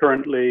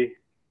currently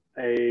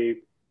a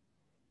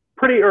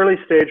pretty early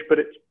stage, but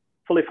it's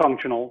fully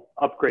functional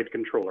upgrade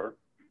controller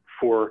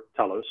for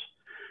Talos.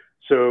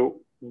 So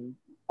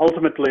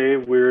ultimately,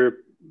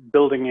 we're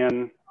building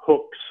in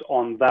hooks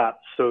on that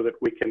so that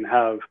we can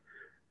have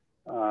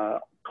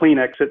clean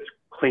exits,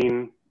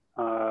 clean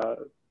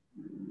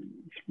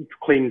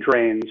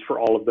drains for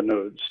all of the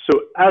nodes.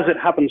 So as it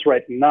happens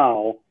right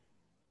now,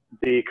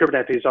 the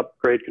Kubernetes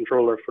upgrade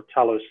controller for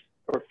Talos,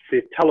 or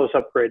the Talos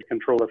upgrade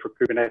controller for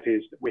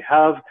Kubernetes that we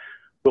have,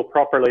 will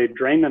properly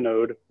drain the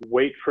node,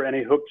 wait for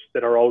any hooks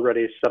that are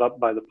already set up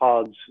by the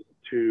pods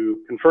to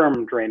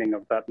confirm draining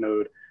of that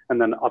node, and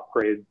then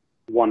upgrade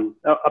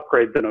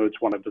the nodes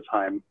one at a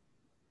time.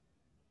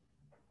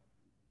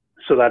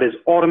 So that is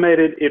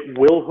automated. It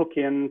will hook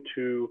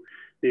into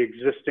the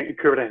existing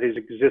Kubernetes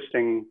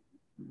existing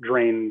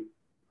drain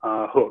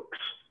hooks,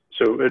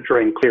 so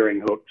drain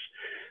clearing hooks,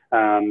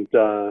 and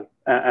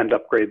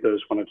upgrade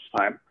those one at a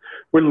time.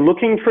 We're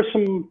looking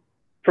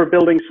for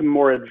building some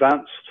more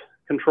advanced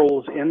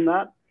controls in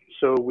that.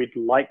 So we'd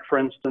like, for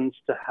instance,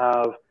 to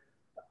have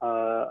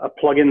a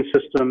plugin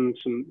system,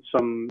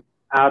 some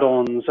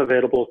add-ons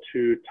available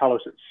to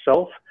Talos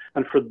itself.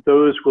 And for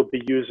those, we'll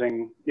be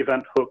using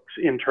event hooks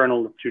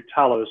internal to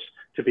Talos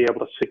to be able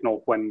to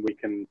signal when we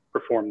can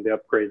perform the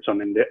upgrades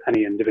on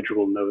any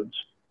individual nodes.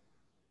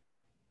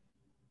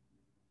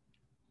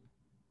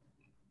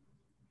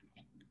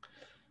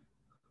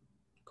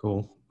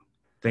 Cool.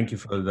 Thank you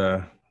for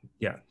the,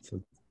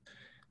 so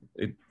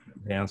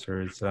the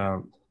answer is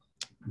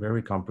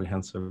very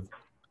comprehensive.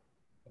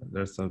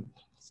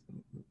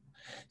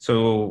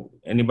 So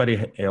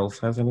anybody else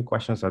has any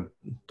questions? I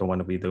don't want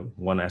to be the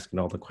one asking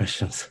all the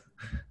questions.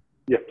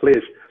 Yeah,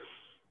 please.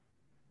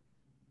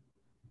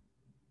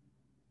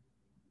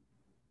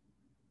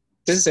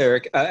 This is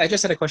Eric. I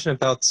just had a question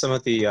about some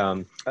of the,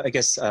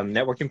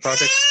 networking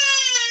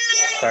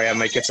projects. Sorry, I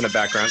might get in the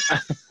background.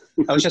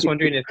 I was just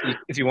wondering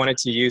if you wanted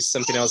to use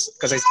something else,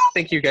 because I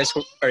think you guys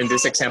are in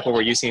this example,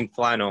 we're using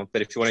Flannel,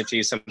 but if you wanted to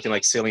use something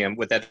like Cilium,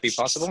 would that be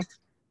possible?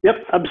 Yep,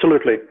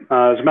 absolutely.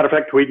 As a matter of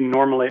fact, we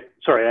normally,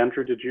 sorry,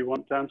 Andrew, did you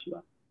want to answer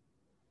that?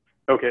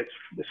 Okay,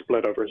 it's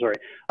split over, sorry.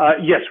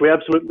 Yes, we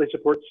absolutely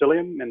support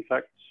Cilium. In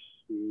fact,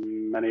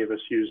 many of us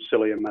use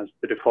Cilium as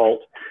the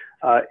default.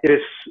 It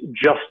is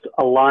just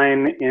a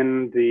line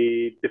in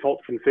the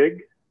default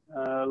config.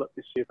 Let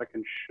me see if I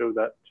can show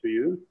that to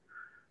you.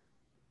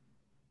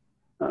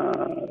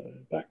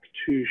 Back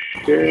to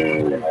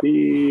share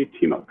the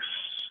TMUX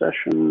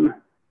session.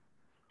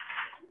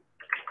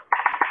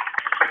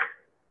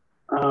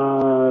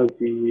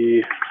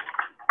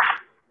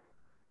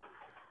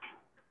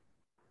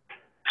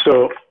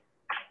 So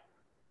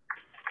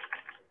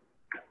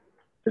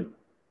it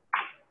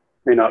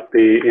may not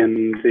be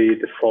in the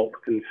default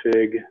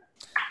config.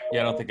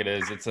 Yeah, I don't think it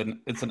is. It's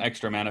an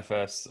extra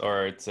manifest,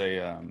 or it's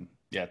a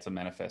yeah, it's a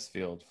manifest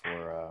field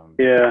for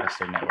Yeah.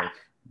 host network.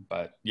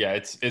 But yeah,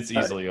 it's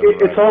easily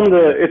it's on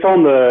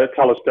the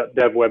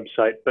talos.dev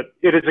website, but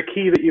it is a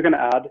key that you can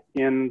add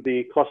in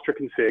the cluster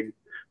config,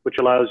 which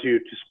allows you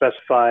to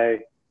specify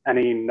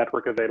any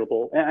network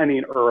available,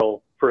 any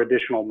URL for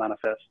additional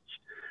manifests.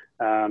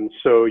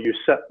 So you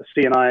set the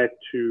CNI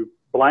to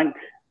blank,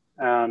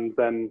 and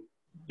then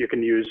you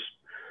can use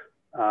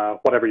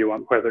whatever you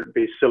want, whether it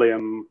be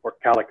Cilium or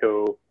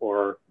Calico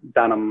or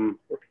Danum,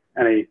 or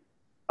any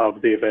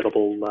of the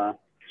available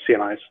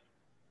CNIs.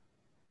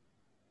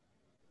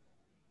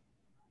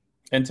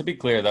 And to be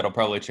clear, that'll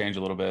probably change a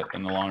little bit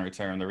in the longer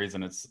term. The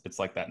reason it's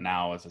like that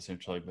now is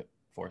essentially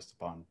forced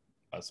upon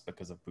us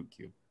because of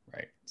BootCube,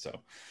 right? So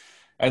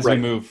as we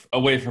move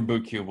away from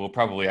BootCube, we'll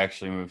probably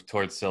actually move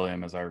towards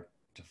Cilium as our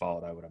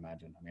default, I would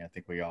imagine. I mean, I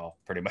think we all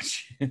pretty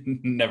much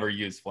never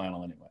use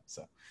Flannel anyway.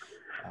 So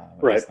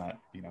it's not,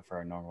 for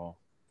our normal.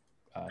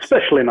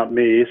 Especially not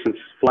me, since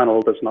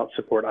Flannel does not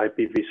support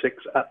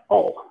IPv6 at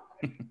all.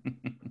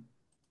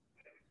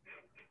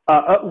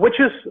 Which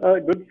is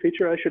a good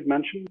feature I should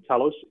mention.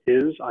 Talos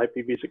is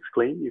IPv6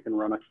 clean. You can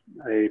run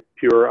a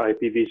pure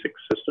IPv6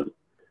 system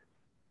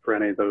for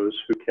any of those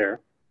who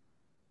care.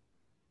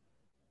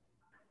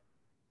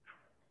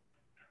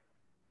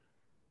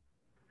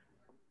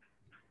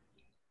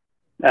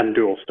 And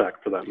dual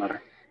stack for that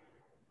matter.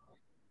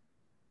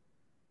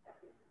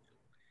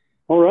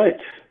 All right.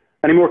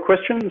 Any more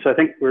questions? I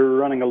think we're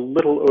running a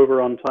little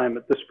over on time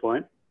at this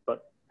point,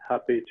 but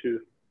happy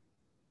to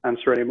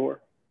answer any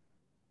more.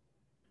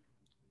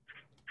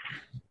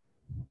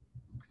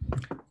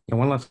 And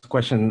one last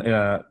question.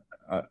 Are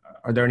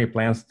there any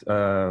plans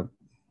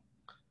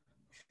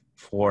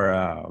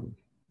for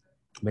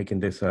making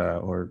this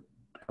or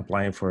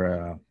applying for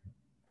a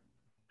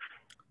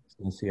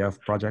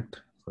CNCF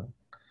project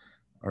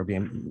or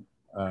being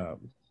part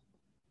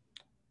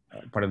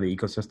of the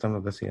ecosystem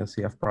of the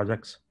CNCF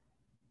projects?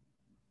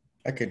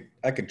 I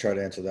could try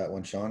to answer that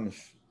one, Sean.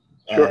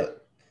 Sure.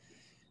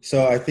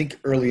 So I think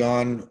early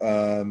on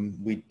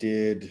we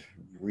did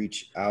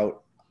reach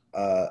out.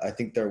 I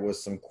think there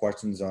was some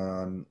questions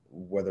on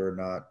whether or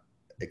not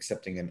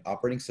accepting an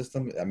operating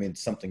system. I mean,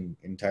 something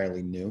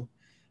entirely new.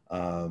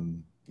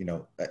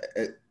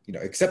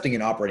 Accepting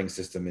an operating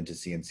system into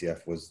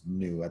CNCF was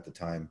new at the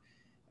time.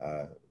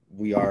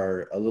 We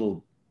are a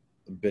little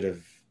bit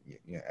of,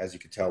 as you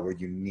can tell, we're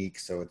unique.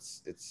 So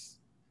it's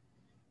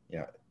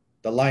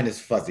the line is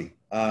fuzzy.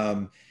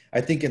 I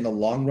think in the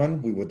long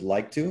run, we would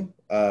like to.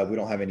 We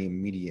don't have any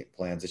immediate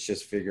plans. It's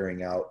just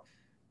figuring out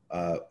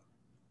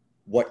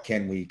what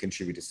can we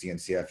contribute to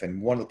CNCF.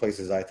 And one of the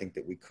places I think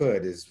that we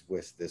could is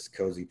with this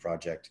Cozy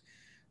project,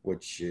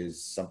 which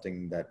is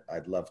something that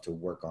I'd love to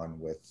work on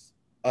with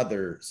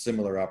other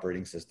similar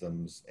operating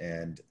systems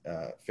and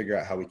figure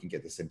out how we can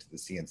get this into the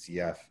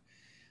CNCF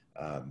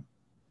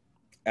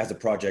as a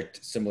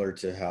project similar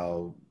to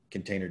how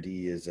Containerd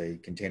is a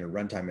container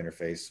runtime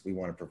interface. We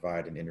want to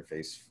provide an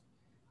interface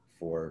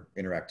for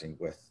interacting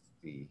with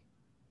the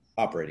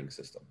operating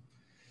system.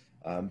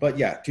 But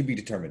yeah, to be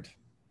determined.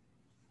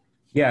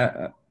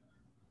 Yeah,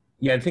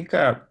 I think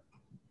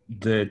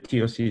the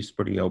TOC is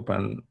pretty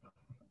open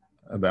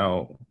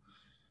about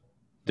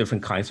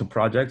different kinds of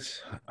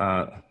projects.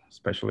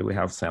 Especially we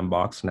have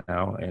Sandbox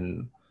now,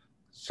 and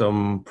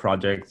some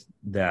projects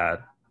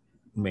that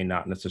may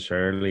not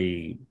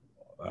necessarily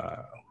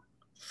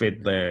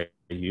fit the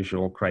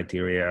usual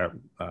criteria.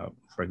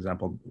 For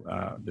example,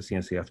 the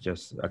CNCF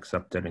just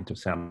accepted into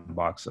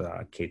Sandbox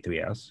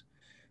K3S,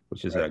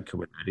 which is a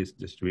Kubernetes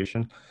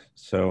distribution.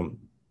 So,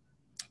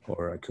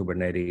 or a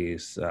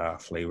Kubernetes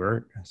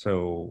flavor.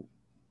 So,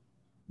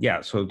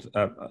 yeah, so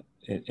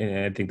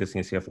and I think the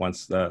CNCF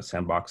wants the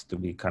Sandbox to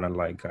be kind of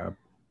like a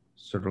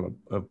sort of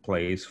a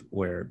place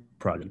where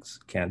projects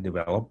can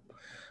develop.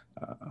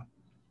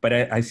 But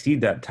I see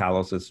that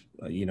Talos is,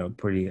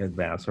 pretty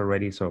advanced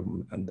already,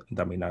 so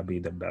that may not be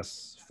the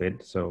best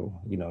fit. So,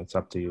 it's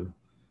up to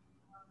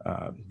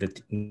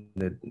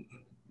the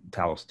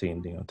Talos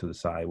team, to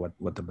decide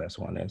what the best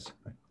one is.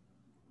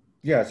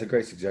 Yeah, it's a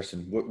great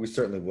suggestion. We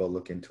certainly will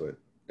look into it.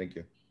 Thank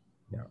you.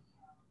 Yeah.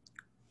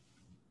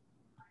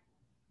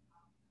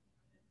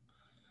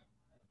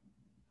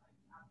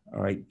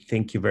 All right,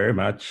 thank you very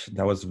much.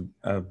 That was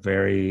a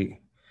very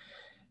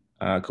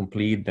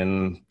complete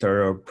and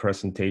thorough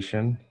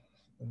presentation.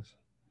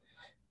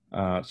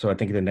 So I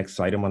think the next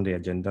item on the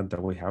agenda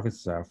that we have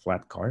is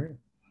flat card.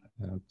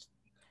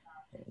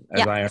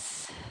 As I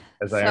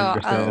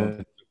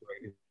understand,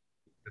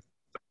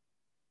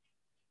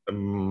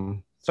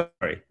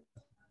 sorry,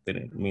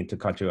 didn't mean to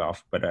cut you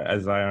off, but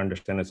as I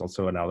understand, it's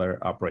also another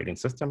operating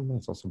system.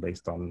 It's also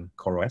based on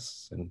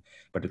CoreOS,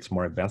 but it's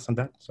more advanced than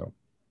that. So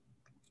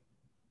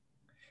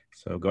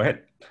go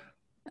ahead.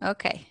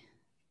 Okay.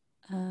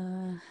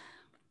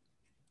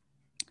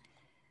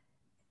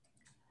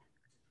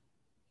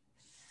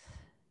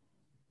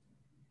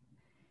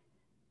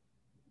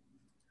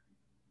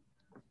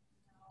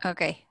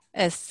 Okay,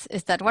 is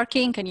that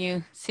working? Can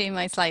you see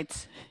my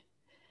slides?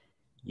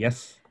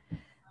 Yes.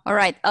 All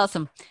right,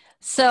 awesome.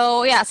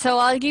 So yeah, so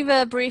I'll give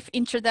a brief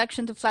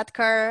introduction to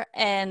Flatcar,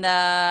 and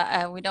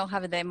we don't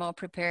have a demo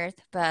prepared,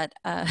 but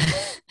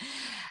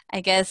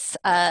I guess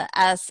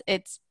as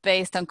it's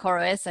based on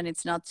CoreOS and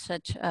it's not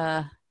such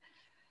a,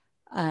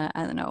 I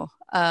don't know,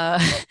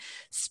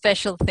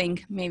 special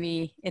thing,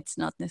 maybe it's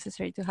not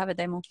necessary to have a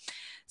demo.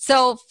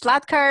 So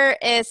Flatcar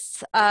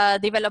is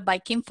developed by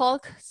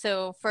Kinfolk.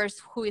 So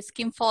first, who is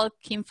Kinfolk?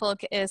 Kinfolk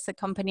is a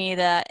company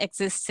that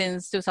exists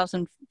since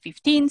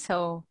 2015.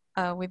 So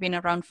we've been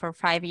around for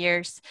 5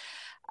 years.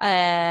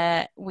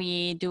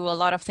 We do a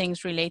lot of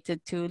things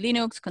related to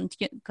Linux,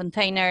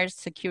 containers,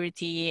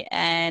 security,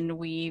 and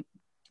we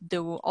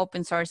do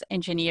open source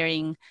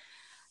engineering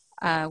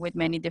with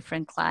many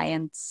different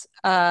clients.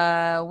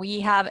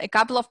 We have a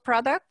couple of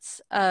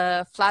products.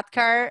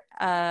 Flatcar,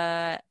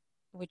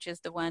 which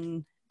is the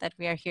one that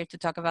we are here to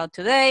talk about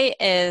today,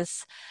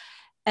 is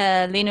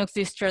a Linux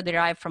distro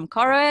derived from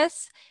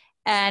CoreOS.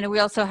 And we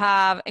also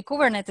have a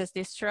Kubernetes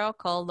distro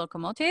called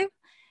Locomotive.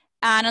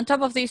 And on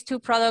top of these two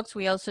products,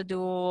 we also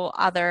do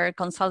other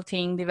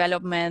consulting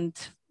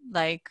development,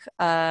 like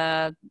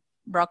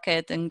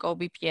Rocket and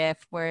GoBPF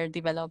were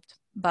developed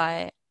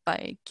by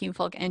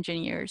Kinfolk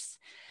engineers.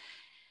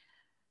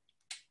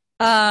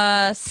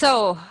 What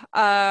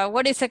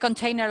is a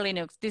container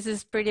Linux? This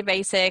is pretty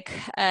basic,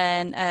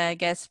 and I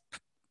guess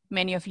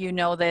many of you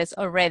know this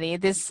already.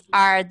 These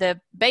are the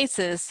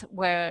bases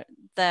where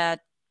the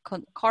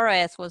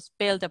CoreOS was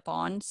built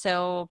upon.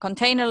 So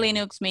container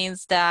Linux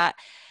means that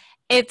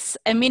it's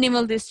a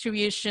minimal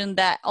distribution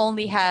that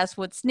only has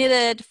what's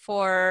needed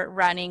for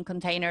running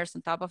containers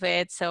on top of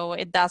it. So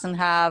it doesn't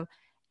have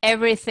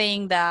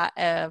everything that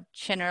a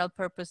general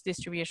purpose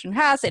distribution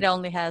has. It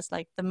only has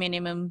like the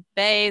minimum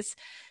base.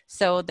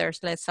 So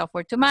there's less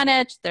software to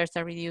manage. There's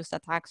a reduced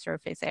attack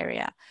surface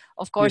area.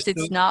 Of course,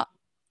 it's not.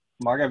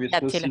 Marga,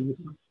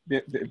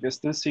 we're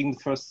still seeing the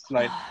first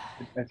slide,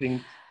 I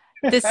think.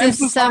 This I'm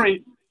so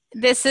sorry.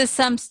 This is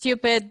some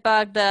stupid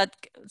bug that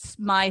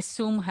my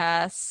Zoom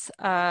has.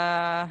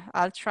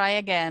 I'll try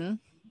again.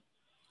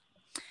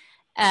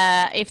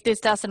 If this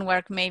doesn't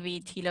work, maybe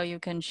Tilo, you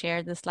can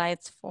share the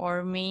slides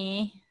for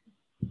me.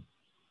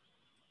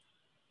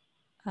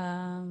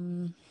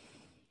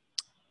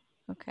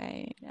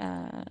 Okay.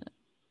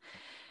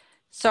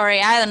 Sorry,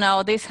 I don't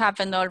know. This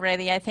happened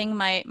already. I think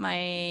my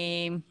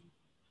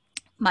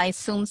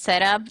Zoom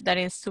setup that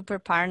is super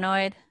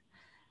paranoid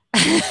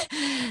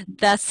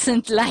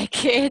doesn't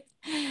like it,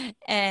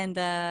 and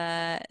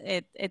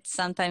it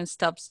sometimes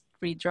stops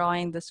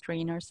redrawing the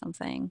screen or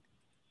something.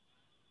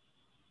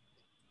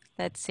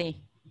 Let's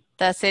see.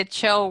 Does it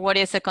show what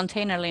is a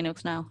container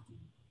Linux now?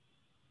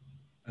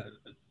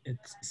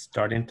 It's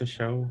starting to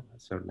show.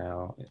 So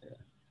now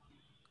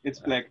it's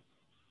black.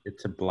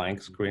 It's a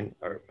blank screen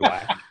or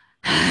black.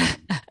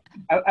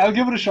 I'll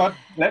give it a shot.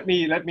 Let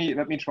me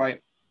try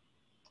it.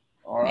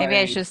 All Maybe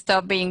right. I should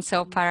stop being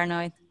so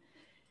paranoid.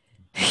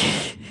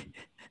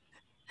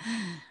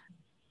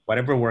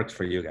 Whatever works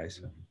for you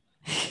guys.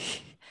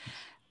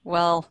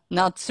 Well,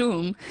 not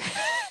Zoom.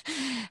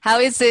 How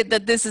is it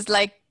that this is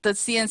like the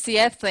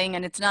CNCF thing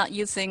and it's not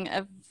using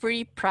a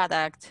free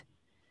product?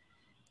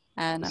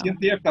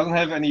 CNCF doesn't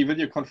have any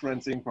video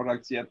conferencing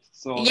products yet.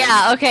 So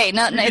yeah, okay.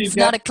 No, it's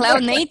not a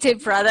cloud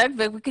native product,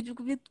 but we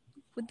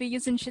would be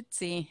using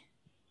Jitsi.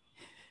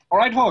 All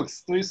right,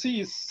 folks. Do you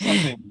see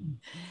something?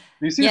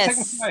 Do you see the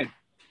second slide?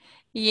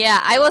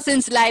 Yeah, I was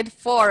in slide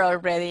 4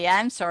 already.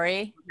 I'm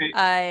sorry.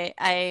 Okay.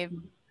 I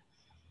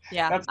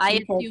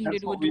assumed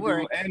it would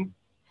work. And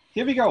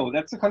here we go.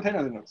 That's the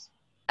container Linux.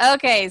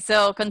 Okay,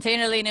 so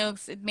container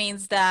Linux, it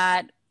means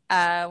that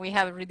we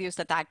have a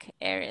reduced attack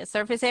area,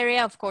 surface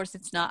area. Of course,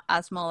 it's not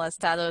as small as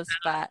Talos,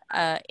 but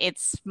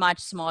it's much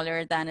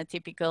smaller than a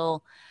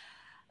typical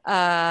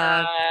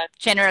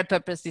general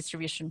purpose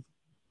distribution.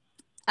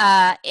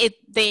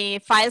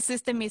 The file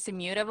system is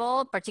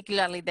immutable,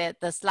 particularly the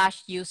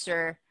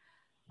 /user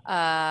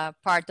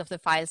part of the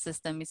file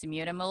system is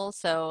immutable.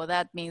 So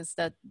that means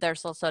that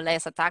there's also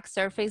less attack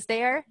surface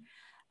there.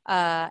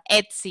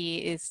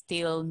 Etsy is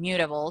still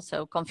mutable,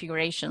 so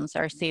configurations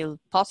are still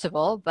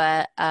possible,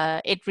 but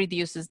it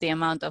reduces the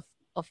amount of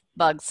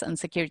bugs and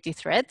security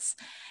threats.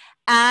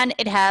 And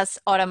it has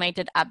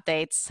automated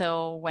updates.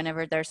 So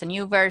whenever there's a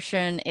new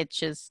version, it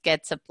just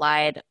gets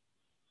applied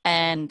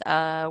and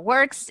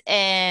works,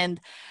 and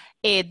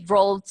it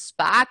rolls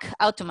back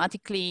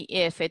automatically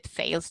if it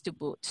fails to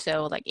boot.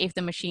 So like if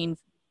the machine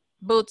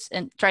boots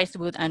and tries to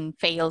boot and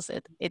fails,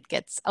 it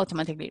gets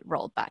automatically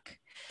rolled back.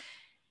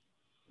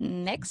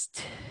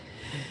 Next.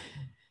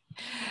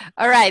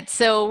 All right,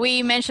 so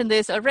we mentioned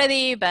this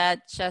already, but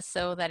just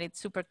so that it's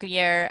super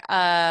clear,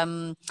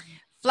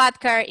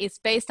 Flatcar is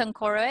based on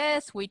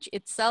CoreOS, which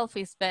itself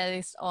is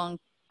based on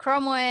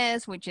Chrome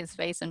OS, which is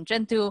based on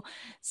Gentoo.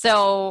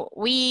 So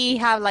we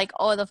have like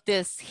all of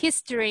this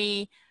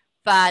history,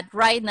 but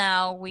right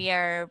now we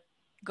are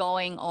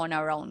going on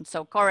our own.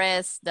 So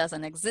CoreOS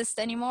doesn't exist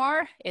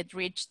anymore. It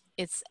reached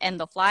its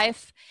end of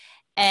life.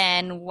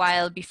 And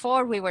while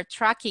before we were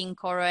tracking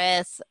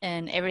CoreOS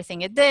and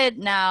everything it did,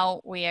 now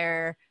we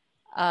are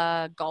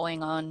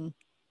going on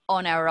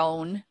on our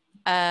own,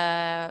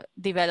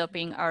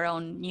 developing our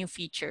own new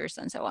features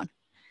and so on.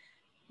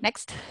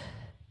 Next.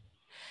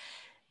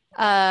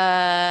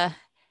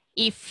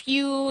 If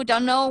you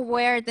don't know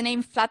where the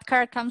name flat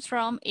car comes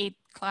from, it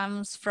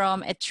comes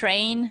from a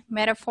train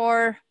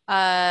metaphor,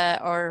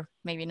 or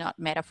maybe not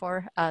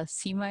metaphor,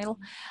 simile.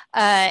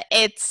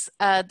 It's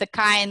the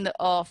kind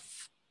of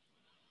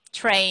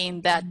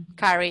train that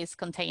carries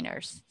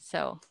containers.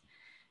 So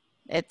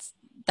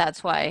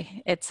that's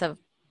why it's a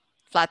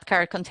flat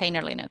car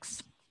container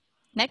Linux.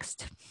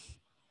 Next.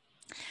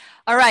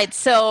 All right,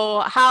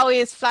 so how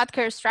is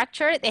Flatcar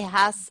structured? It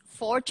has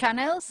 4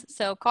 channels.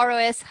 So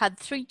CoreOS had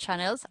 3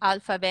 channels,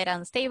 alpha, beta,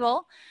 and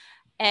stable.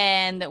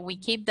 And we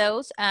keep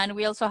those. And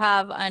we also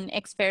have an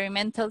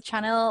experimental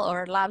channel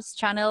or labs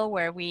channel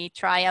where we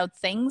try out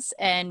things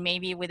and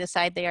maybe we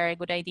decide they are a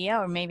good idea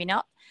or maybe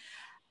not.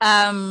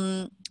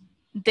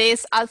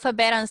 This alpha,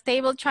 beta, and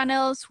stable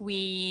channels,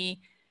 we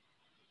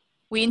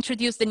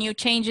introduce the new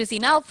changes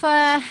in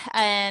alpha,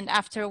 and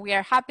after we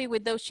are happy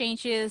with those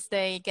changes,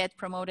 they get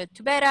promoted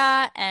to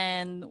beta.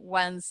 And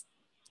once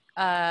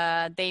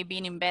they've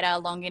been in beta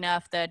long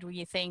enough that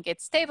we think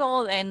it's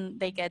stable, then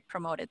they get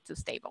promoted to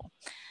stable.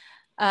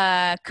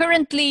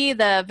 Currently,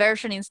 the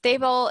version in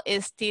stable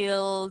is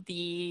still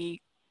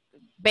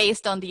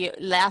based on the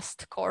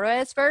last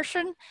CoreOS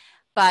version,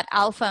 but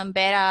alpha and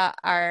beta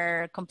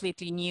are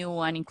completely new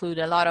and include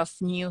a lot of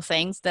new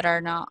things that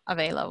are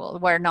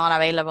were not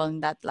available in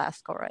that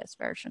last CoreOS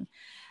version.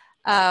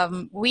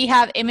 We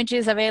have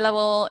images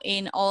available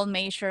in all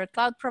major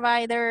cloud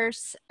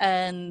providers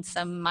and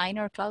some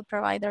minor cloud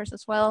providers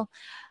as well.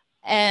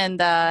 And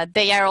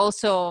they are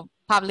also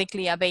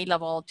publicly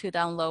available to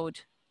download.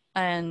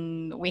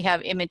 And we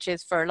have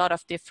images for a lot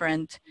of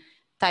different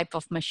type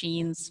of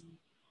machines.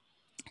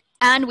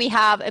 And we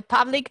have a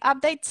public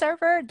update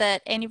server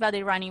that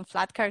anybody running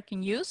Flatcar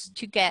can use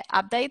to get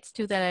updates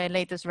to the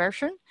latest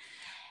version.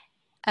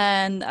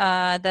 And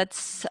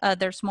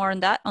there's more on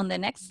that on the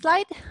next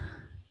slide.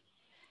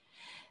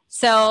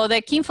 So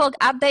the Kinfolk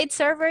update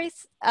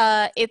servers,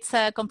 it's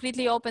a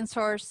completely open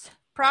source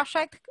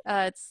project.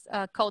 It's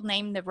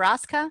codenamed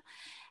Nebraska.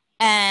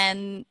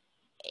 And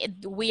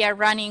we are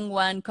running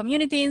one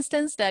community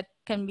instance that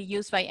can be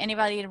used by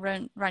anybody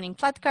running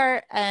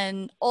Flatcar,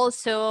 and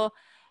also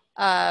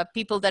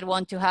people that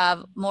want to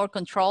have more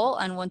control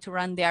and want to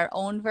run their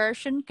own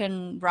version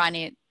can run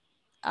it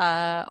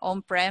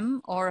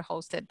on-prem or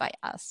hosted by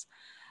us.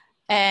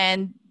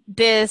 And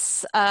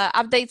this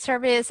update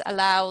service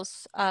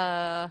allows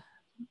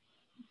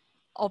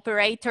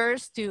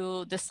operators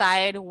to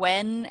decide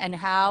when and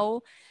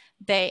how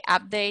they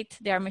update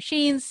their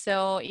machines.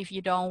 So if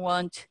you don't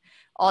want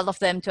all of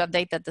them to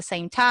update at the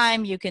same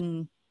time, you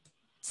can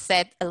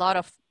set a lot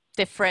of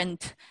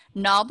different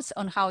knobs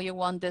on how you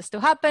want this to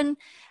happen.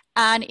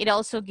 And it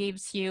also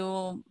gives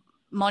you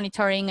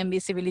monitoring and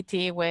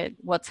visibility with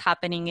what's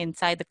happening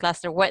inside the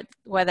cluster,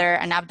 whether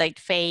an update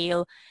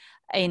failed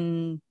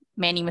in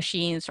many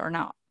machines or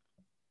not.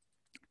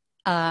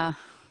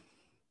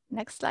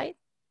 Next slide.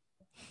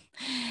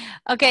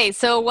 Okay,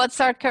 so what's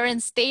our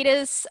current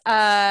status?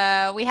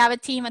 We have a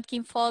team at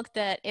Kinfolk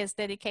that is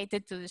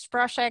dedicated to this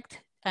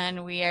project,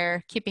 and we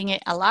are keeping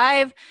it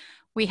alive.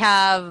 We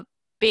have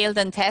build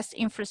and test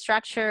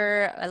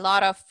infrastructure, a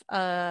lot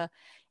of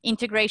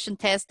integration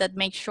tests that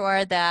make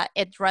sure that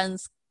it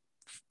runs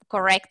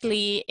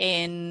correctly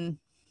in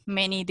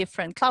many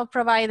different cloud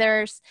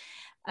providers.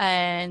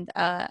 And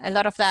a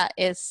lot of that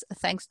is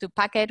thanks to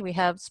Packet. We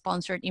have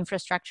sponsored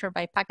infrastructure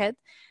by Packet,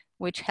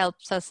 which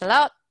helps us a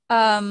lot.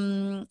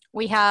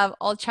 We have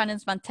all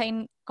channels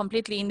maintained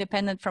completely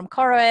independent from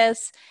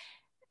CoreOS.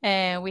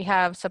 We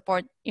have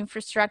support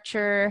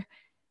infrastructure.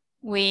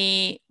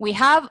 We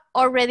have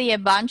already a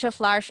bunch of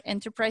large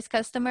enterprise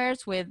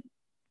customers with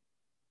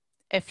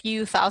a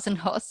few thousand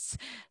hosts.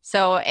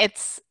 So it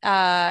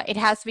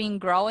has been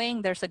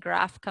growing. There's a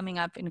graph coming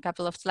up in a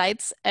couple of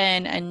slides,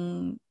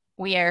 and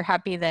we are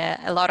happy that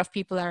a lot of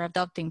people are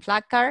adopting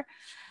Flatcar.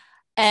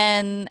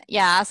 And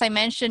yeah, as I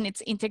mentioned,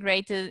 it's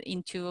integrated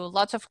into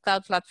lots of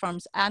cloud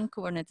platforms and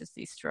Kubernetes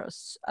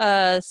distros.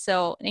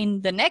 So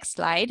in the next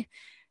slide,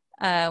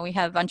 we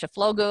have a bunch of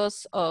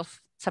logos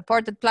of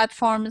supported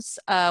platforms.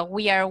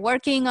 We are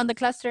working on the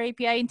cluster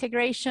API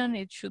integration.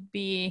 It should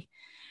be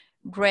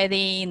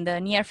ready in the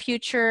near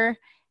future.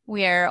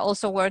 We are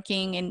also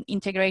working in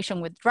integration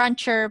with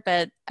Rancher,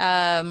 but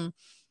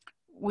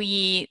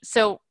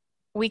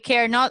we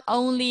care not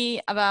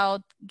only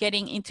about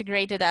getting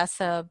integrated as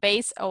a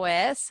base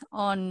OS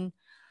on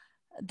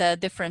the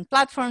different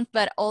platforms,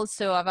 but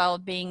also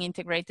about being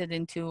integrated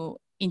into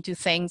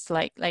things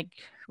like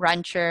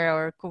Rancher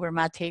or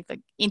Kubernetes,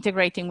 like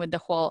integrating with the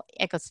whole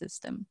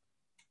ecosystem.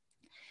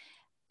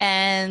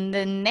 And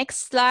the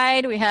next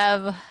slide, we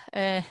have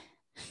a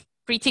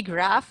pretty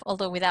graph,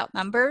 although without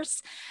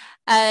numbers.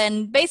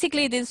 And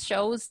basically this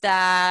shows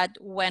that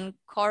when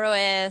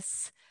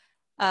CoreOS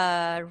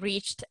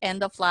reached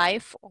end of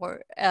life,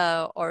 or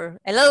a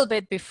little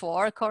bit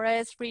before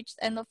CoreOS reached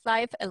end of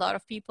life, a lot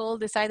of people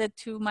decided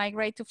to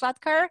migrate to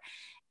Flatcar,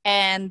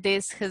 and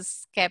this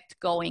has kept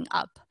going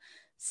up.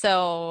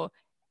 So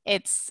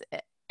it's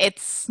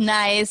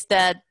nice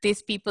that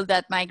these people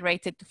that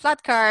migrated to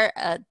Flatcar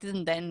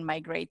didn't then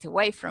migrate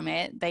away from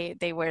it.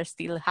 They were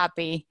still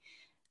happy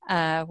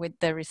with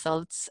the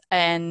results.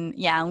 And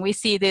yeah, and we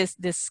see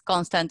this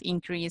constant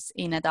increase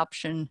in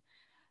adoption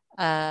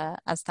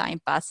as time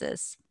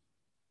passes.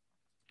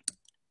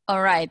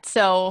 All right,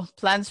 so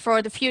plans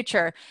for the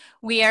future.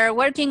 We are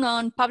working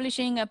on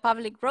publishing a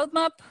public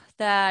roadmap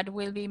that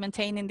will be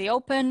maintained in the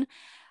open.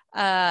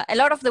 A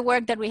lot of the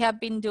work that we have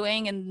been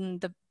doing in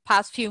the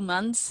past few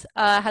months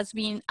has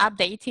been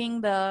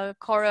updating the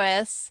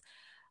CoreOS,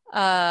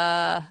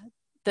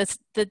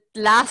 the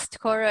last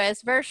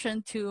CoreOS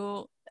version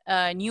to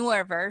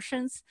newer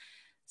versions.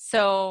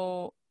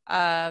 So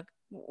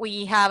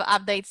we have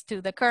updates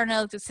to the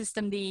kernel, to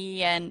systemd,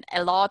 and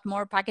a lot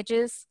more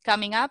packages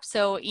coming up.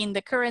 So in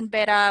the current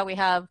beta, we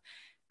have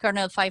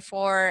kernel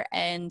 5.4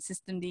 and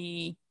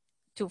systemd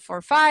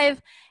 2.4.5.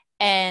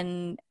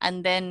 And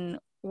then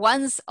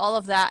once all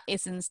of that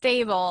is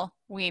stable,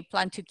 we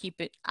plan to keep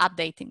it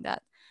updating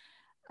that.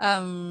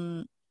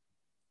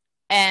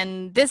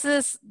 And this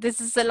is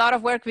a lot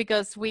of work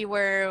because we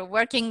were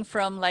working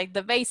from like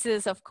the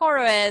basis of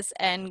CoreOS,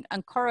 and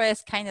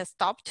CoreOS kind of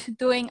stopped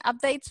doing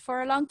updates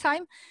for a long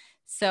time.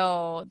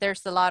 So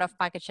there's a lot of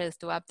packages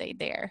to update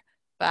there.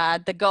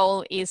 But the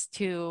goal is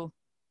to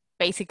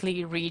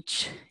basically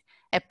reach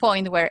a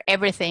point where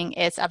everything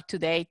is up to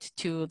date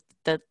to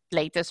the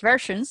latest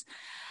versions.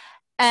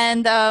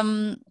 And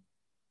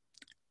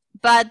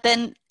but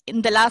then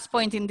in the last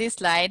point in this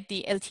slide,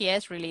 the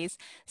LTS release,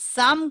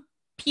 some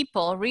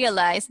people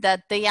realized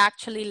that they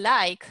actually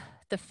like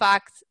the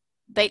fact,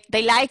 they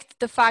liked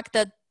the fact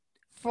that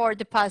for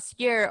the past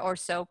year or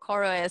so,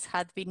 CoreOS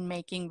had been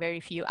making very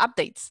few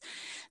updates.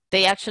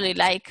 They actually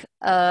like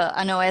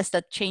an OS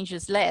that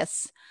changes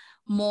less,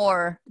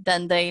 more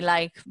than they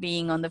like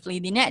being on the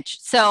bleeding edge.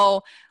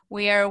 So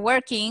we are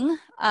working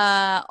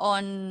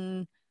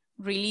on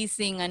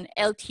releasing an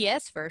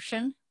LTS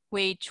version,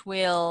 which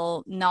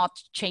will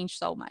not change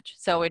so much.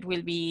 So it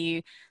will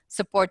be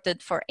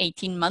supported for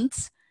 18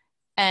 months.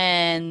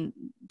 And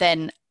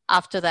then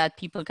after that,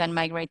 people can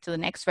migrate to the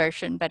next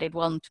version, but it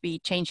won't be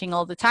changing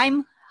all the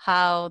time.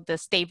 How the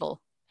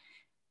stable,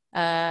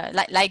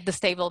 like the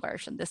stable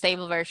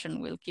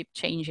version will keep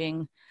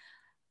changing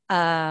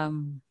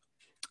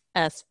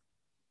as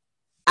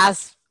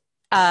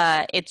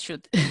it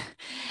should.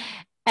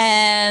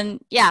 And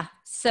yeah,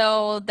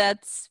 so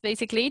that's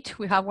basically it.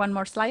 We have one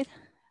more slide.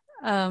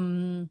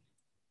 But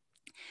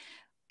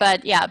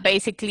yeah,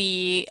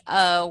 basically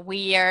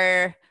we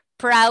are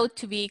proud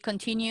to be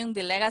continuing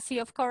the legacy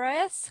of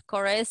CoreOS.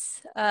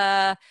 CoreOS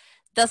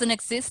doesn't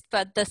exist,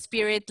 but the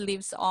spirit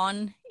lives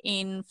on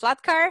in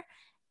Flatcar.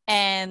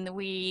 And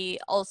we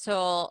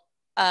also,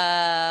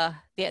 the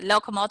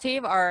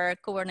Locomotive, our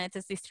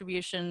Kubernetes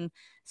distribution,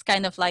 is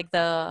kind of like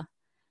the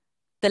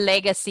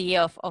legacy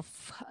of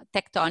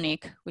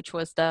Tectonic, which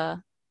was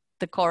the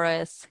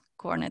CoreOS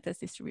Kubernetes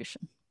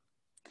distribution.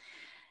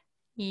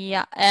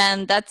 Yeah,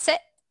 and that's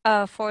it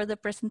for the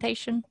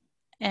presentation.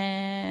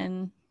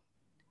 And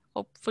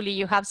hopefully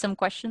you have some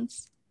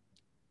questions.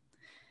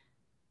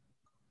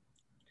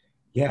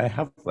 Yeah, I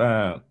have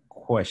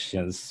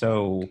questions.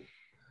 So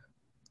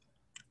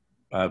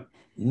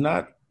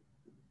not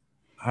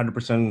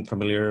 100%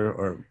 familiar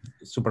or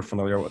super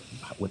familiar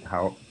with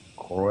how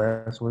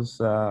CoreOS was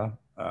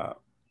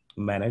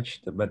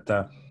managed,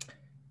 but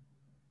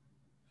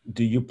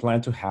do you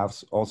plan to have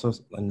also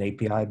an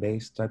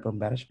API-based type of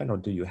management, or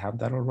do you have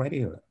that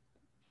already?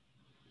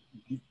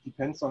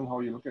 Depends on how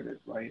you look at it,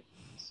 right?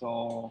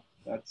 So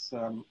that's,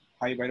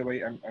 hi, by the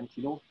way, I'm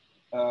Tilo,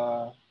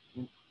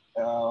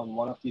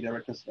 one of the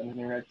directors of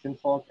engineering at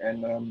Kinfolk,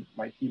 and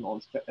my team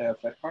owns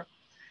Flatcar.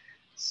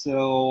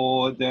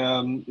 So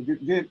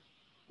we're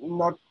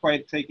not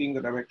quite taking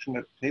the direction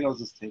that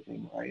Talos is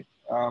taking, right?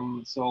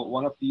 So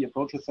one of the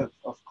approaches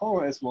of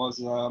CoreOS was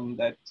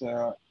that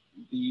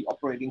the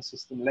operating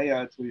system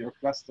layer to your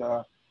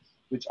cluster,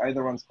 which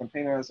either runs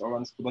containers or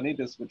runs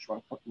Kubernetes, which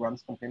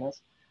runs containers,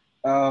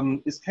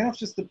 is kind of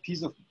just a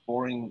piece of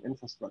boring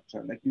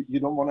infrastructure. Like you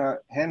don't want to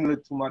handle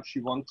it too much.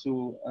 You want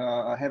to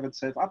have it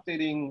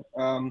self-updating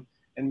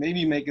and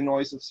maybe make a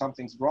noise if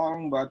something's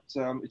wrong, but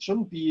it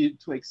shouldn't be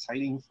too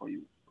exciting for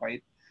you,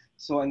 right?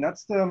 So, and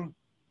that's the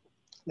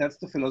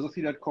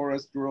philosophy that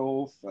CoreOS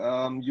drove.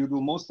 You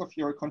do most of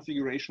your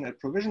configuration at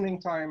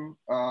provisioning time.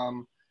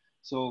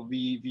 So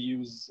we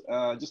use,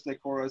 just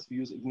like CoreOS, we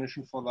use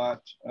Ignition for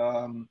that.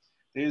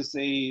 There's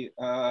a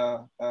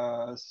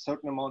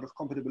certain amount of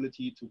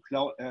compatibility to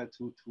cloud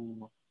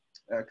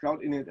cloud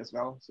init as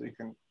well, so you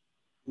can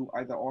do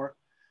either or.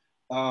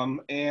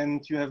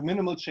 And you have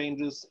minimal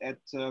changes at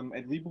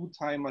reboot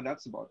time, and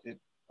that's about it.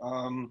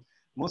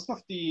 Most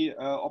of the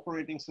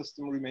operating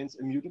system remains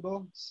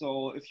immutable.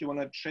 So if you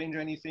want to change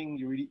anything,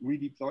 you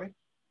redeploy.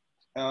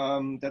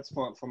 That's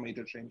for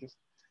major changes.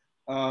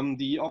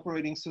 The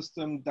operating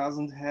system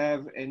doesn't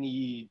have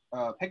any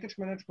package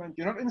management.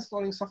 You're not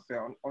installing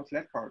software on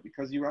Flatcar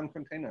because you run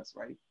containers,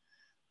 right?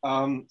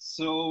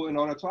 So in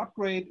order to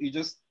upgrade, you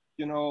just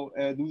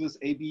do this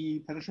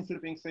A/B partition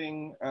flipping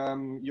thing,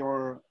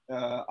 your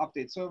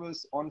update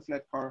service on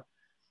Flatcar,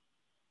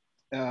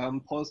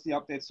 post the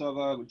update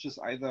server, which is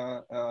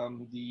either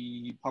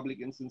the public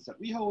instance that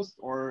we host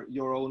or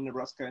your own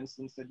Nebraska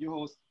instance that you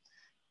host,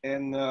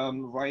 and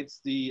writes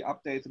the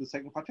update to the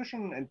second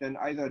partition, and then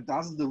either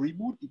does the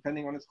reboot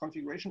depending on its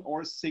configuration,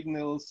 or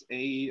signals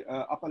a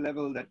upper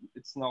level that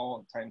it's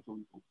now time to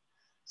reboot.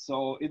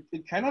 So it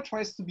kind of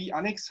tries to be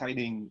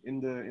unexciting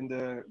in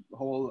the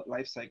whole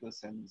lifecycle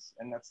sense,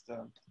 and that's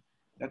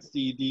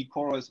the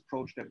CoreOS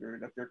approach that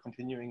we're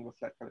continuing with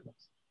Flatcar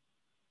Linux.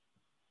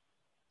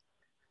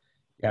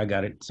 Yeah, I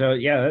got it. So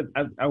yeah,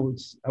 I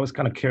was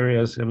kind of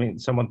curious. I mean,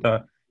 some of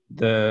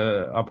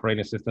the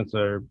operating systems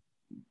are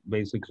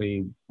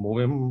basically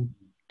moving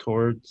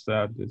towards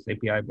this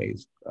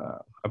API-based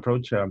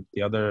approach.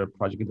 The other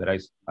project that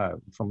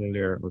I'm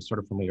familiar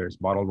is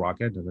Bottle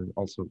Rocket, and they're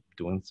also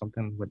doing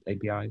something with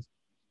APIs.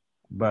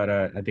 But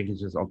I think it's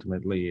just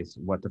ultimately is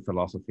what the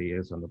philosophy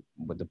is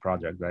with the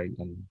project, right?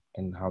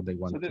 And how they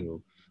want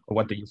to, or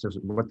what the users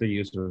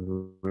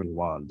really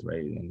want,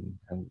 right?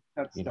 And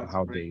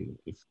how great.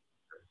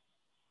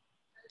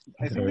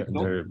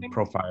 their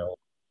profile.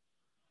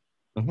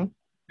 Mm-hmm.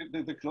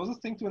 The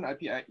closest thing to an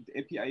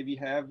API we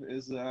have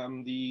is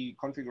the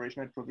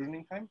configuration and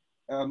provisioning time.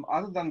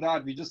 Other than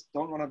that, we just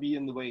don't want to be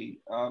in the way.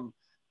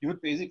 You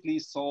would basically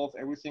solve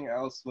everything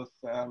else with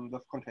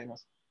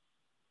containers.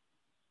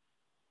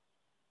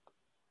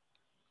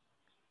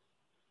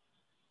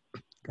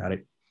 Got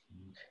it.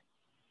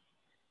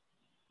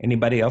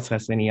 Anybody else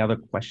has any other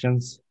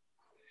questions?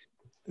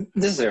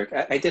 This is Eric.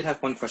 I did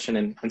have one question,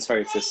 and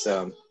sorry if this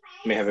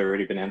may have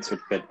already been answered,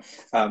 but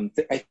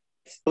I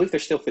believe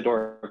there's still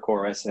Fedora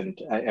CoreOS, and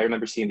I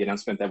remember seeing the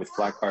announcement that with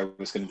Flatcar it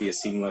was going to be a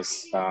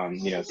seamless,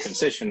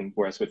 transition,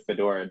 whereas with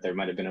Fedora there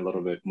might have been a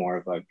little bit more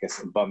of a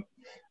bump.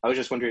 I was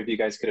just wondering if you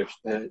guys could have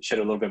shed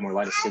a little bit more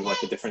light as to what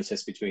the difference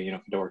is between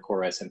Fedora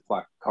CoreOS and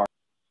Flatcar.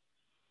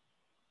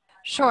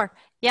 Sure.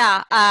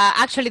 Yeah.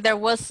 Actually,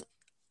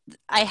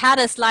 I had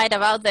a slide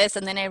about this,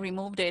 and then I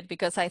removed it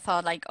because I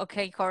thought like,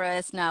 okay,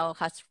 CoreOS now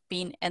has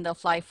been end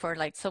of life for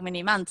like so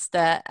many months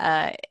that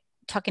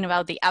talking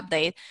about the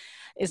update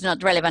is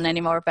not relevant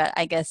anymore, but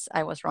I guess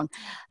I was wrong.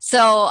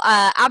 So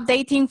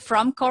updating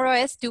from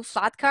CoreOS to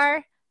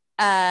Flatcar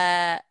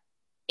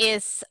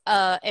is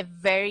a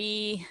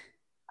very,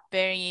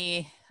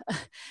 very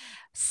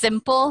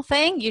simple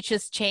thing. You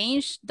just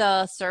change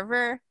the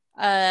server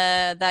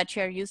that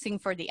you're using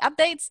for the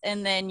updates,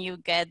 and then you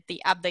get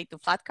the update to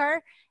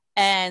Flatcar.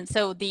 And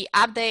so the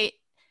update,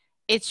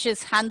 it's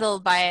just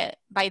handled by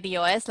the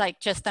OS like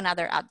just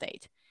another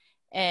update.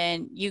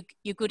 And you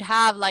could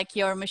have like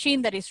your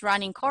machine that is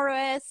running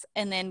CoreOS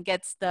and then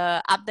gets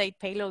the update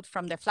payload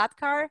from the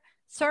Flatcar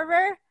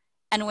server.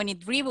 And when it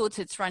reboots,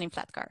 it's running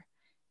Flatcar.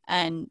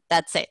 And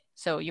that's it.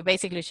 So you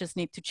basically just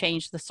need to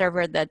change the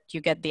server that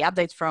you get the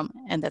updates from,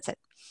 and that's it.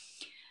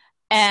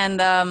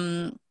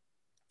 And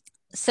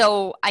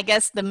so I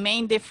guess the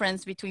main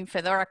difference between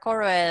Fedora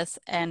CoreOS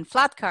and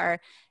Flatcar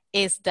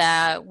is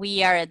that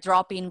we are a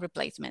drop-in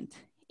replacement.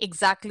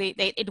 Exactly,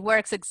 it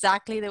works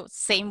exactly the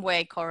same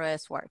way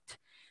CoreOS worked.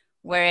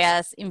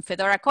 Whereas in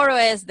Fedora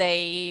CoreOS,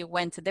 they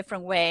went a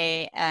different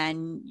way,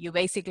 and you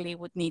basically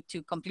would need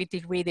to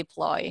completely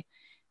redeploy.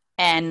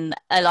 And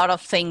a lot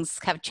of things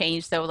have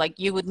changed. So like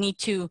you would need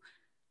to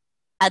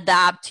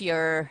adapt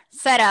your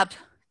setup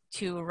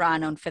to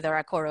run on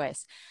Fedora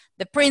CoreOS.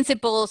 The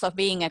principles of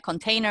being a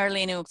container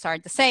Linux are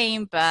the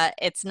same, but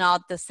it's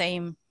not the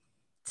same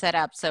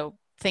setup. So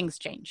things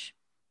change.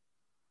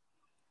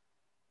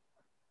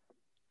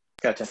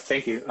 Gotcha,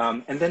 thank you.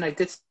 And then I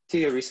did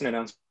see a recent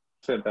announcement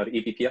about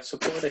eBPF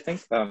support, I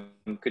think.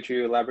 Could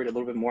you elaborate a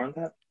little bit more on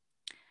that?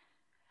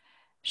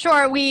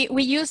 Sure, we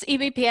use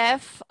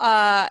eBPF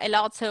a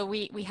lot. So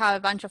we have a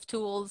bunch of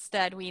tools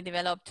that we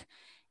developed.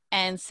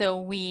 And so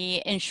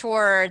we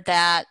ensure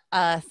that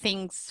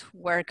things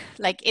work,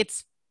 like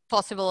it's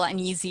possible and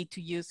easy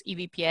to use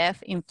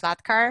eBPF in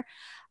Flatcar.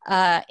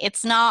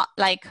 It's not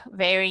like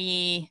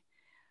very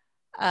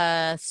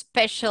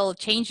special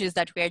changes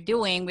that we are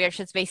doing. We are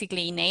just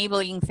basically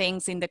enabling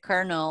things in the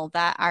kernel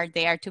that are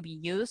there to be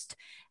used.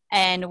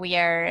 And we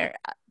are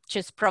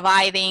just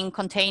providing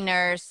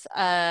containers,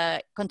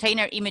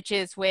 container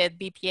images with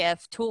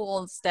BPF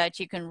tools that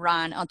you can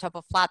run on top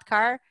of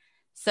Flatcar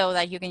so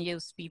that you can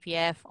use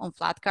BPF on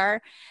Flatcar.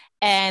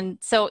 And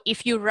so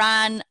if you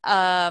run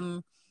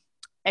a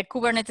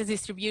Kubernetes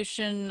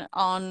distribution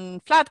on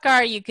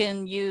Flatcar, you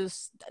can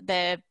use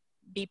the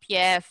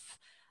BPF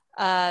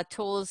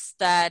tools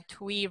that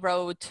we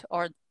wrote,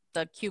 or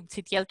the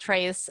kubectl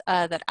trace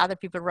that other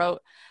people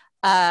wrote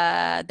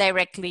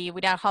directly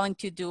without having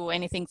to do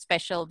anything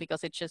special,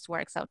 because it just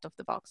works out of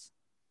the box.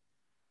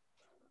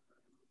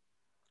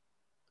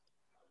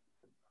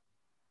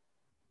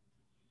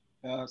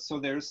 So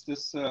there's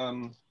this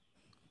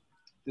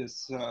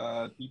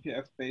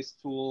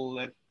BPF-based tool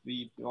that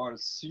or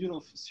suite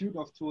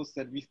of tools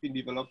that we've been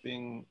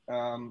developing,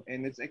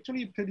 and it's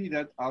actually a pity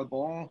that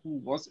Alban,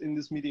 who was in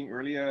this meeting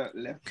earlier,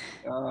 left,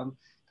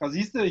 because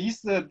he's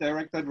the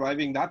director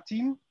driving that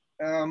team.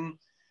 So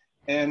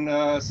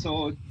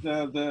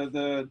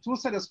the tool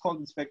set is called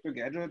Inspector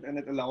Gadget, and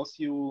it allows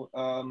you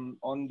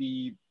on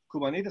the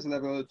Kubernetes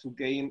level to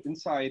gain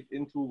insight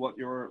into what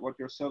your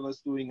server is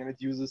doing, and it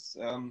uses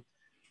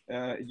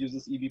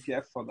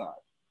eBPF for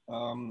that.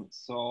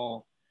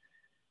 So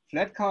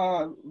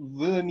Flatcar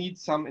will need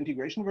some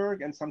integration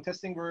work and some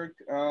testing work,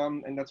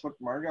 and that's what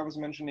Marga was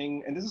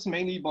mentioning. And this is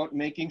mainly about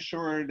making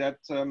sure that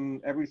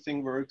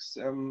everything works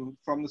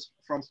from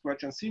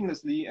scratch and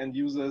seamlessly, and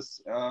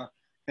users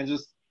can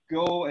just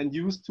go and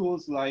use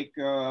tools like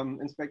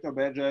Inspector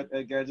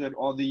Gadget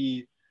or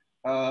the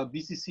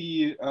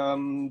BCC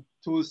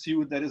tool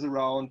suite that is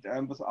around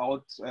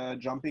without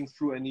jumping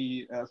through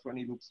any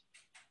loops.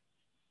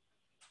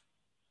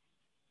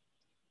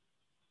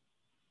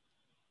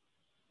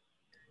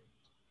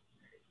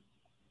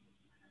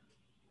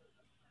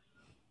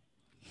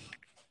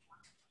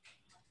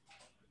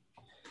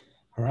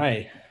 All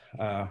right.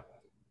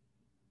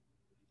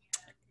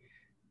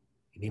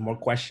 Any more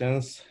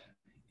questions?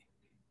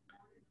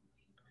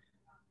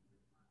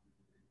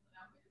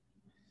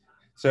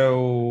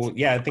 So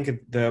yeah, I think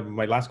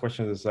my last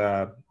question is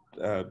the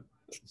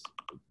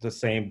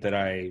same that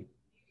I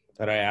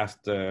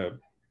asked the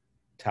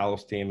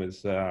Talos team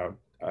is, are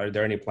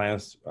there any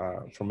plans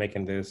for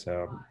making this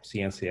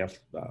CNCF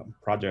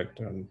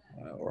project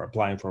or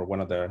applying for one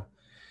of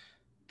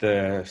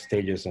the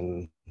stages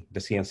in the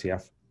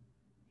CNCF?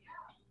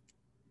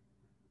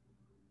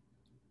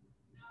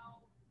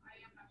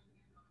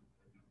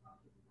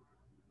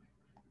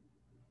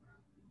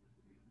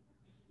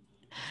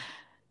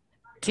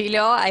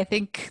 Tilo, I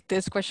think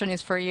this question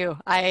is for you.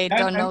 I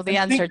don't know the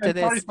answer to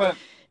this.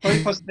 Sorry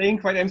for staying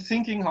quiet. I'm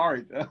thinking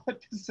hard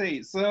what to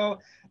say. So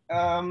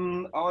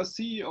our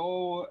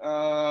CEO,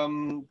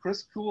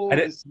 Chris Kuhl,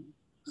 is...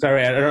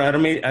 Sorry, I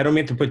don't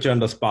mean to put you on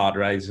the spot,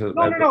 right? So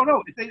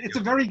no. It's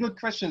a very good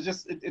question.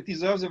 Just it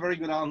deserves a very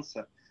good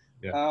answer.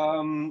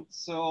 Yeah.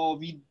 So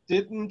we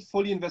didn't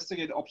fully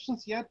investigate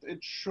options yet. It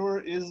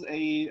sure is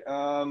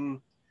an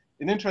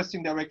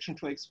interesting direction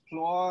to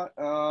explore.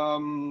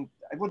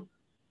 I would,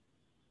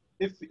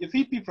 if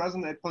he'd be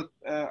present,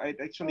 I'd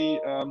actually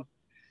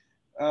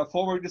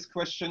forward this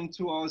question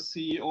to our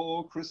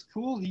CEO, Chris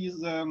Kuhl.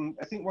 He's,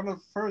 I think, one of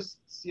the first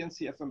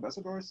CNCF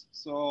ambassadors.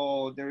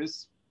 So there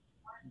is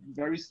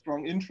very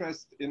strong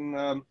interest in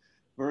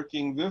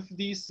working with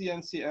the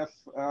CNCF,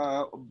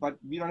 but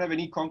we don't have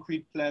any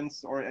concrete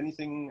plans or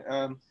anything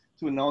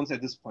to announce at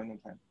this point in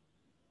time.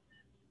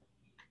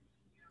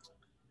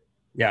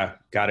 Yeah,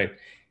 got it.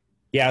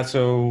 Yeah,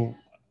 so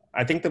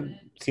I think the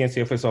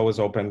CNCF is always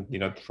open,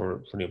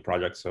 for new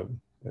projects. So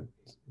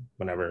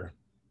whenever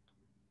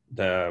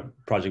the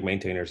project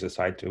maintainers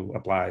decide to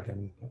apply,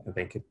 then I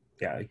think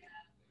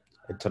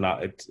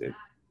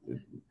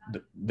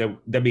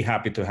they'll be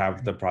happy to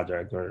have the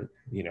project, or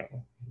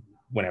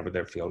whenever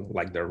they feel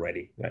like they're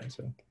ready. Right.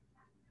 So.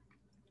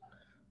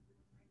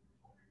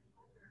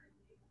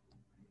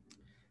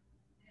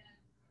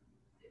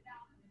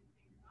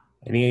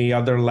 Any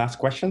other last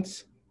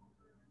questions?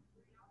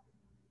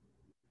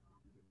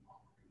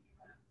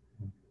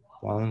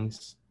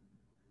 Once,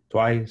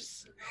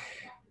 twice.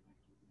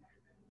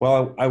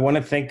 Well, I want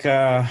to thank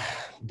the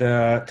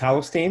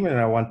Talos team, and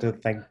I want to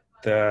thank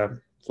the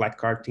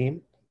Flatcar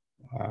team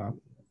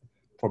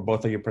for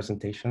both of your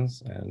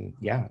presentations. And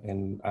yeah,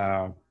 and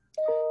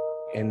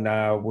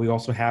we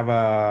also have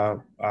a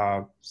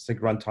SIG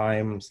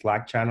Runtime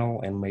Slack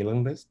channel and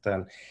mailing list.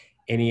 And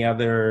any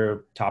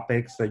other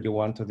topics that you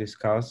want to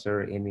discuss,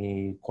 or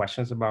any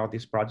questions about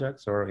these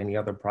projects, or any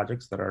other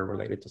projects that are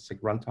related to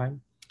SIG Runtime,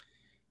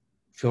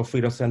 feel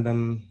free to send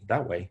them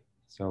that way.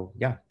 So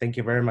yeah, thank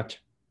you very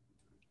much.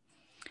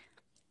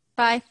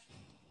 Bye.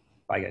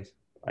 Bye, guys.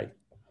 Bye.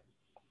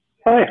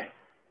 Bye.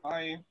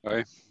 Bye.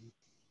 Bye.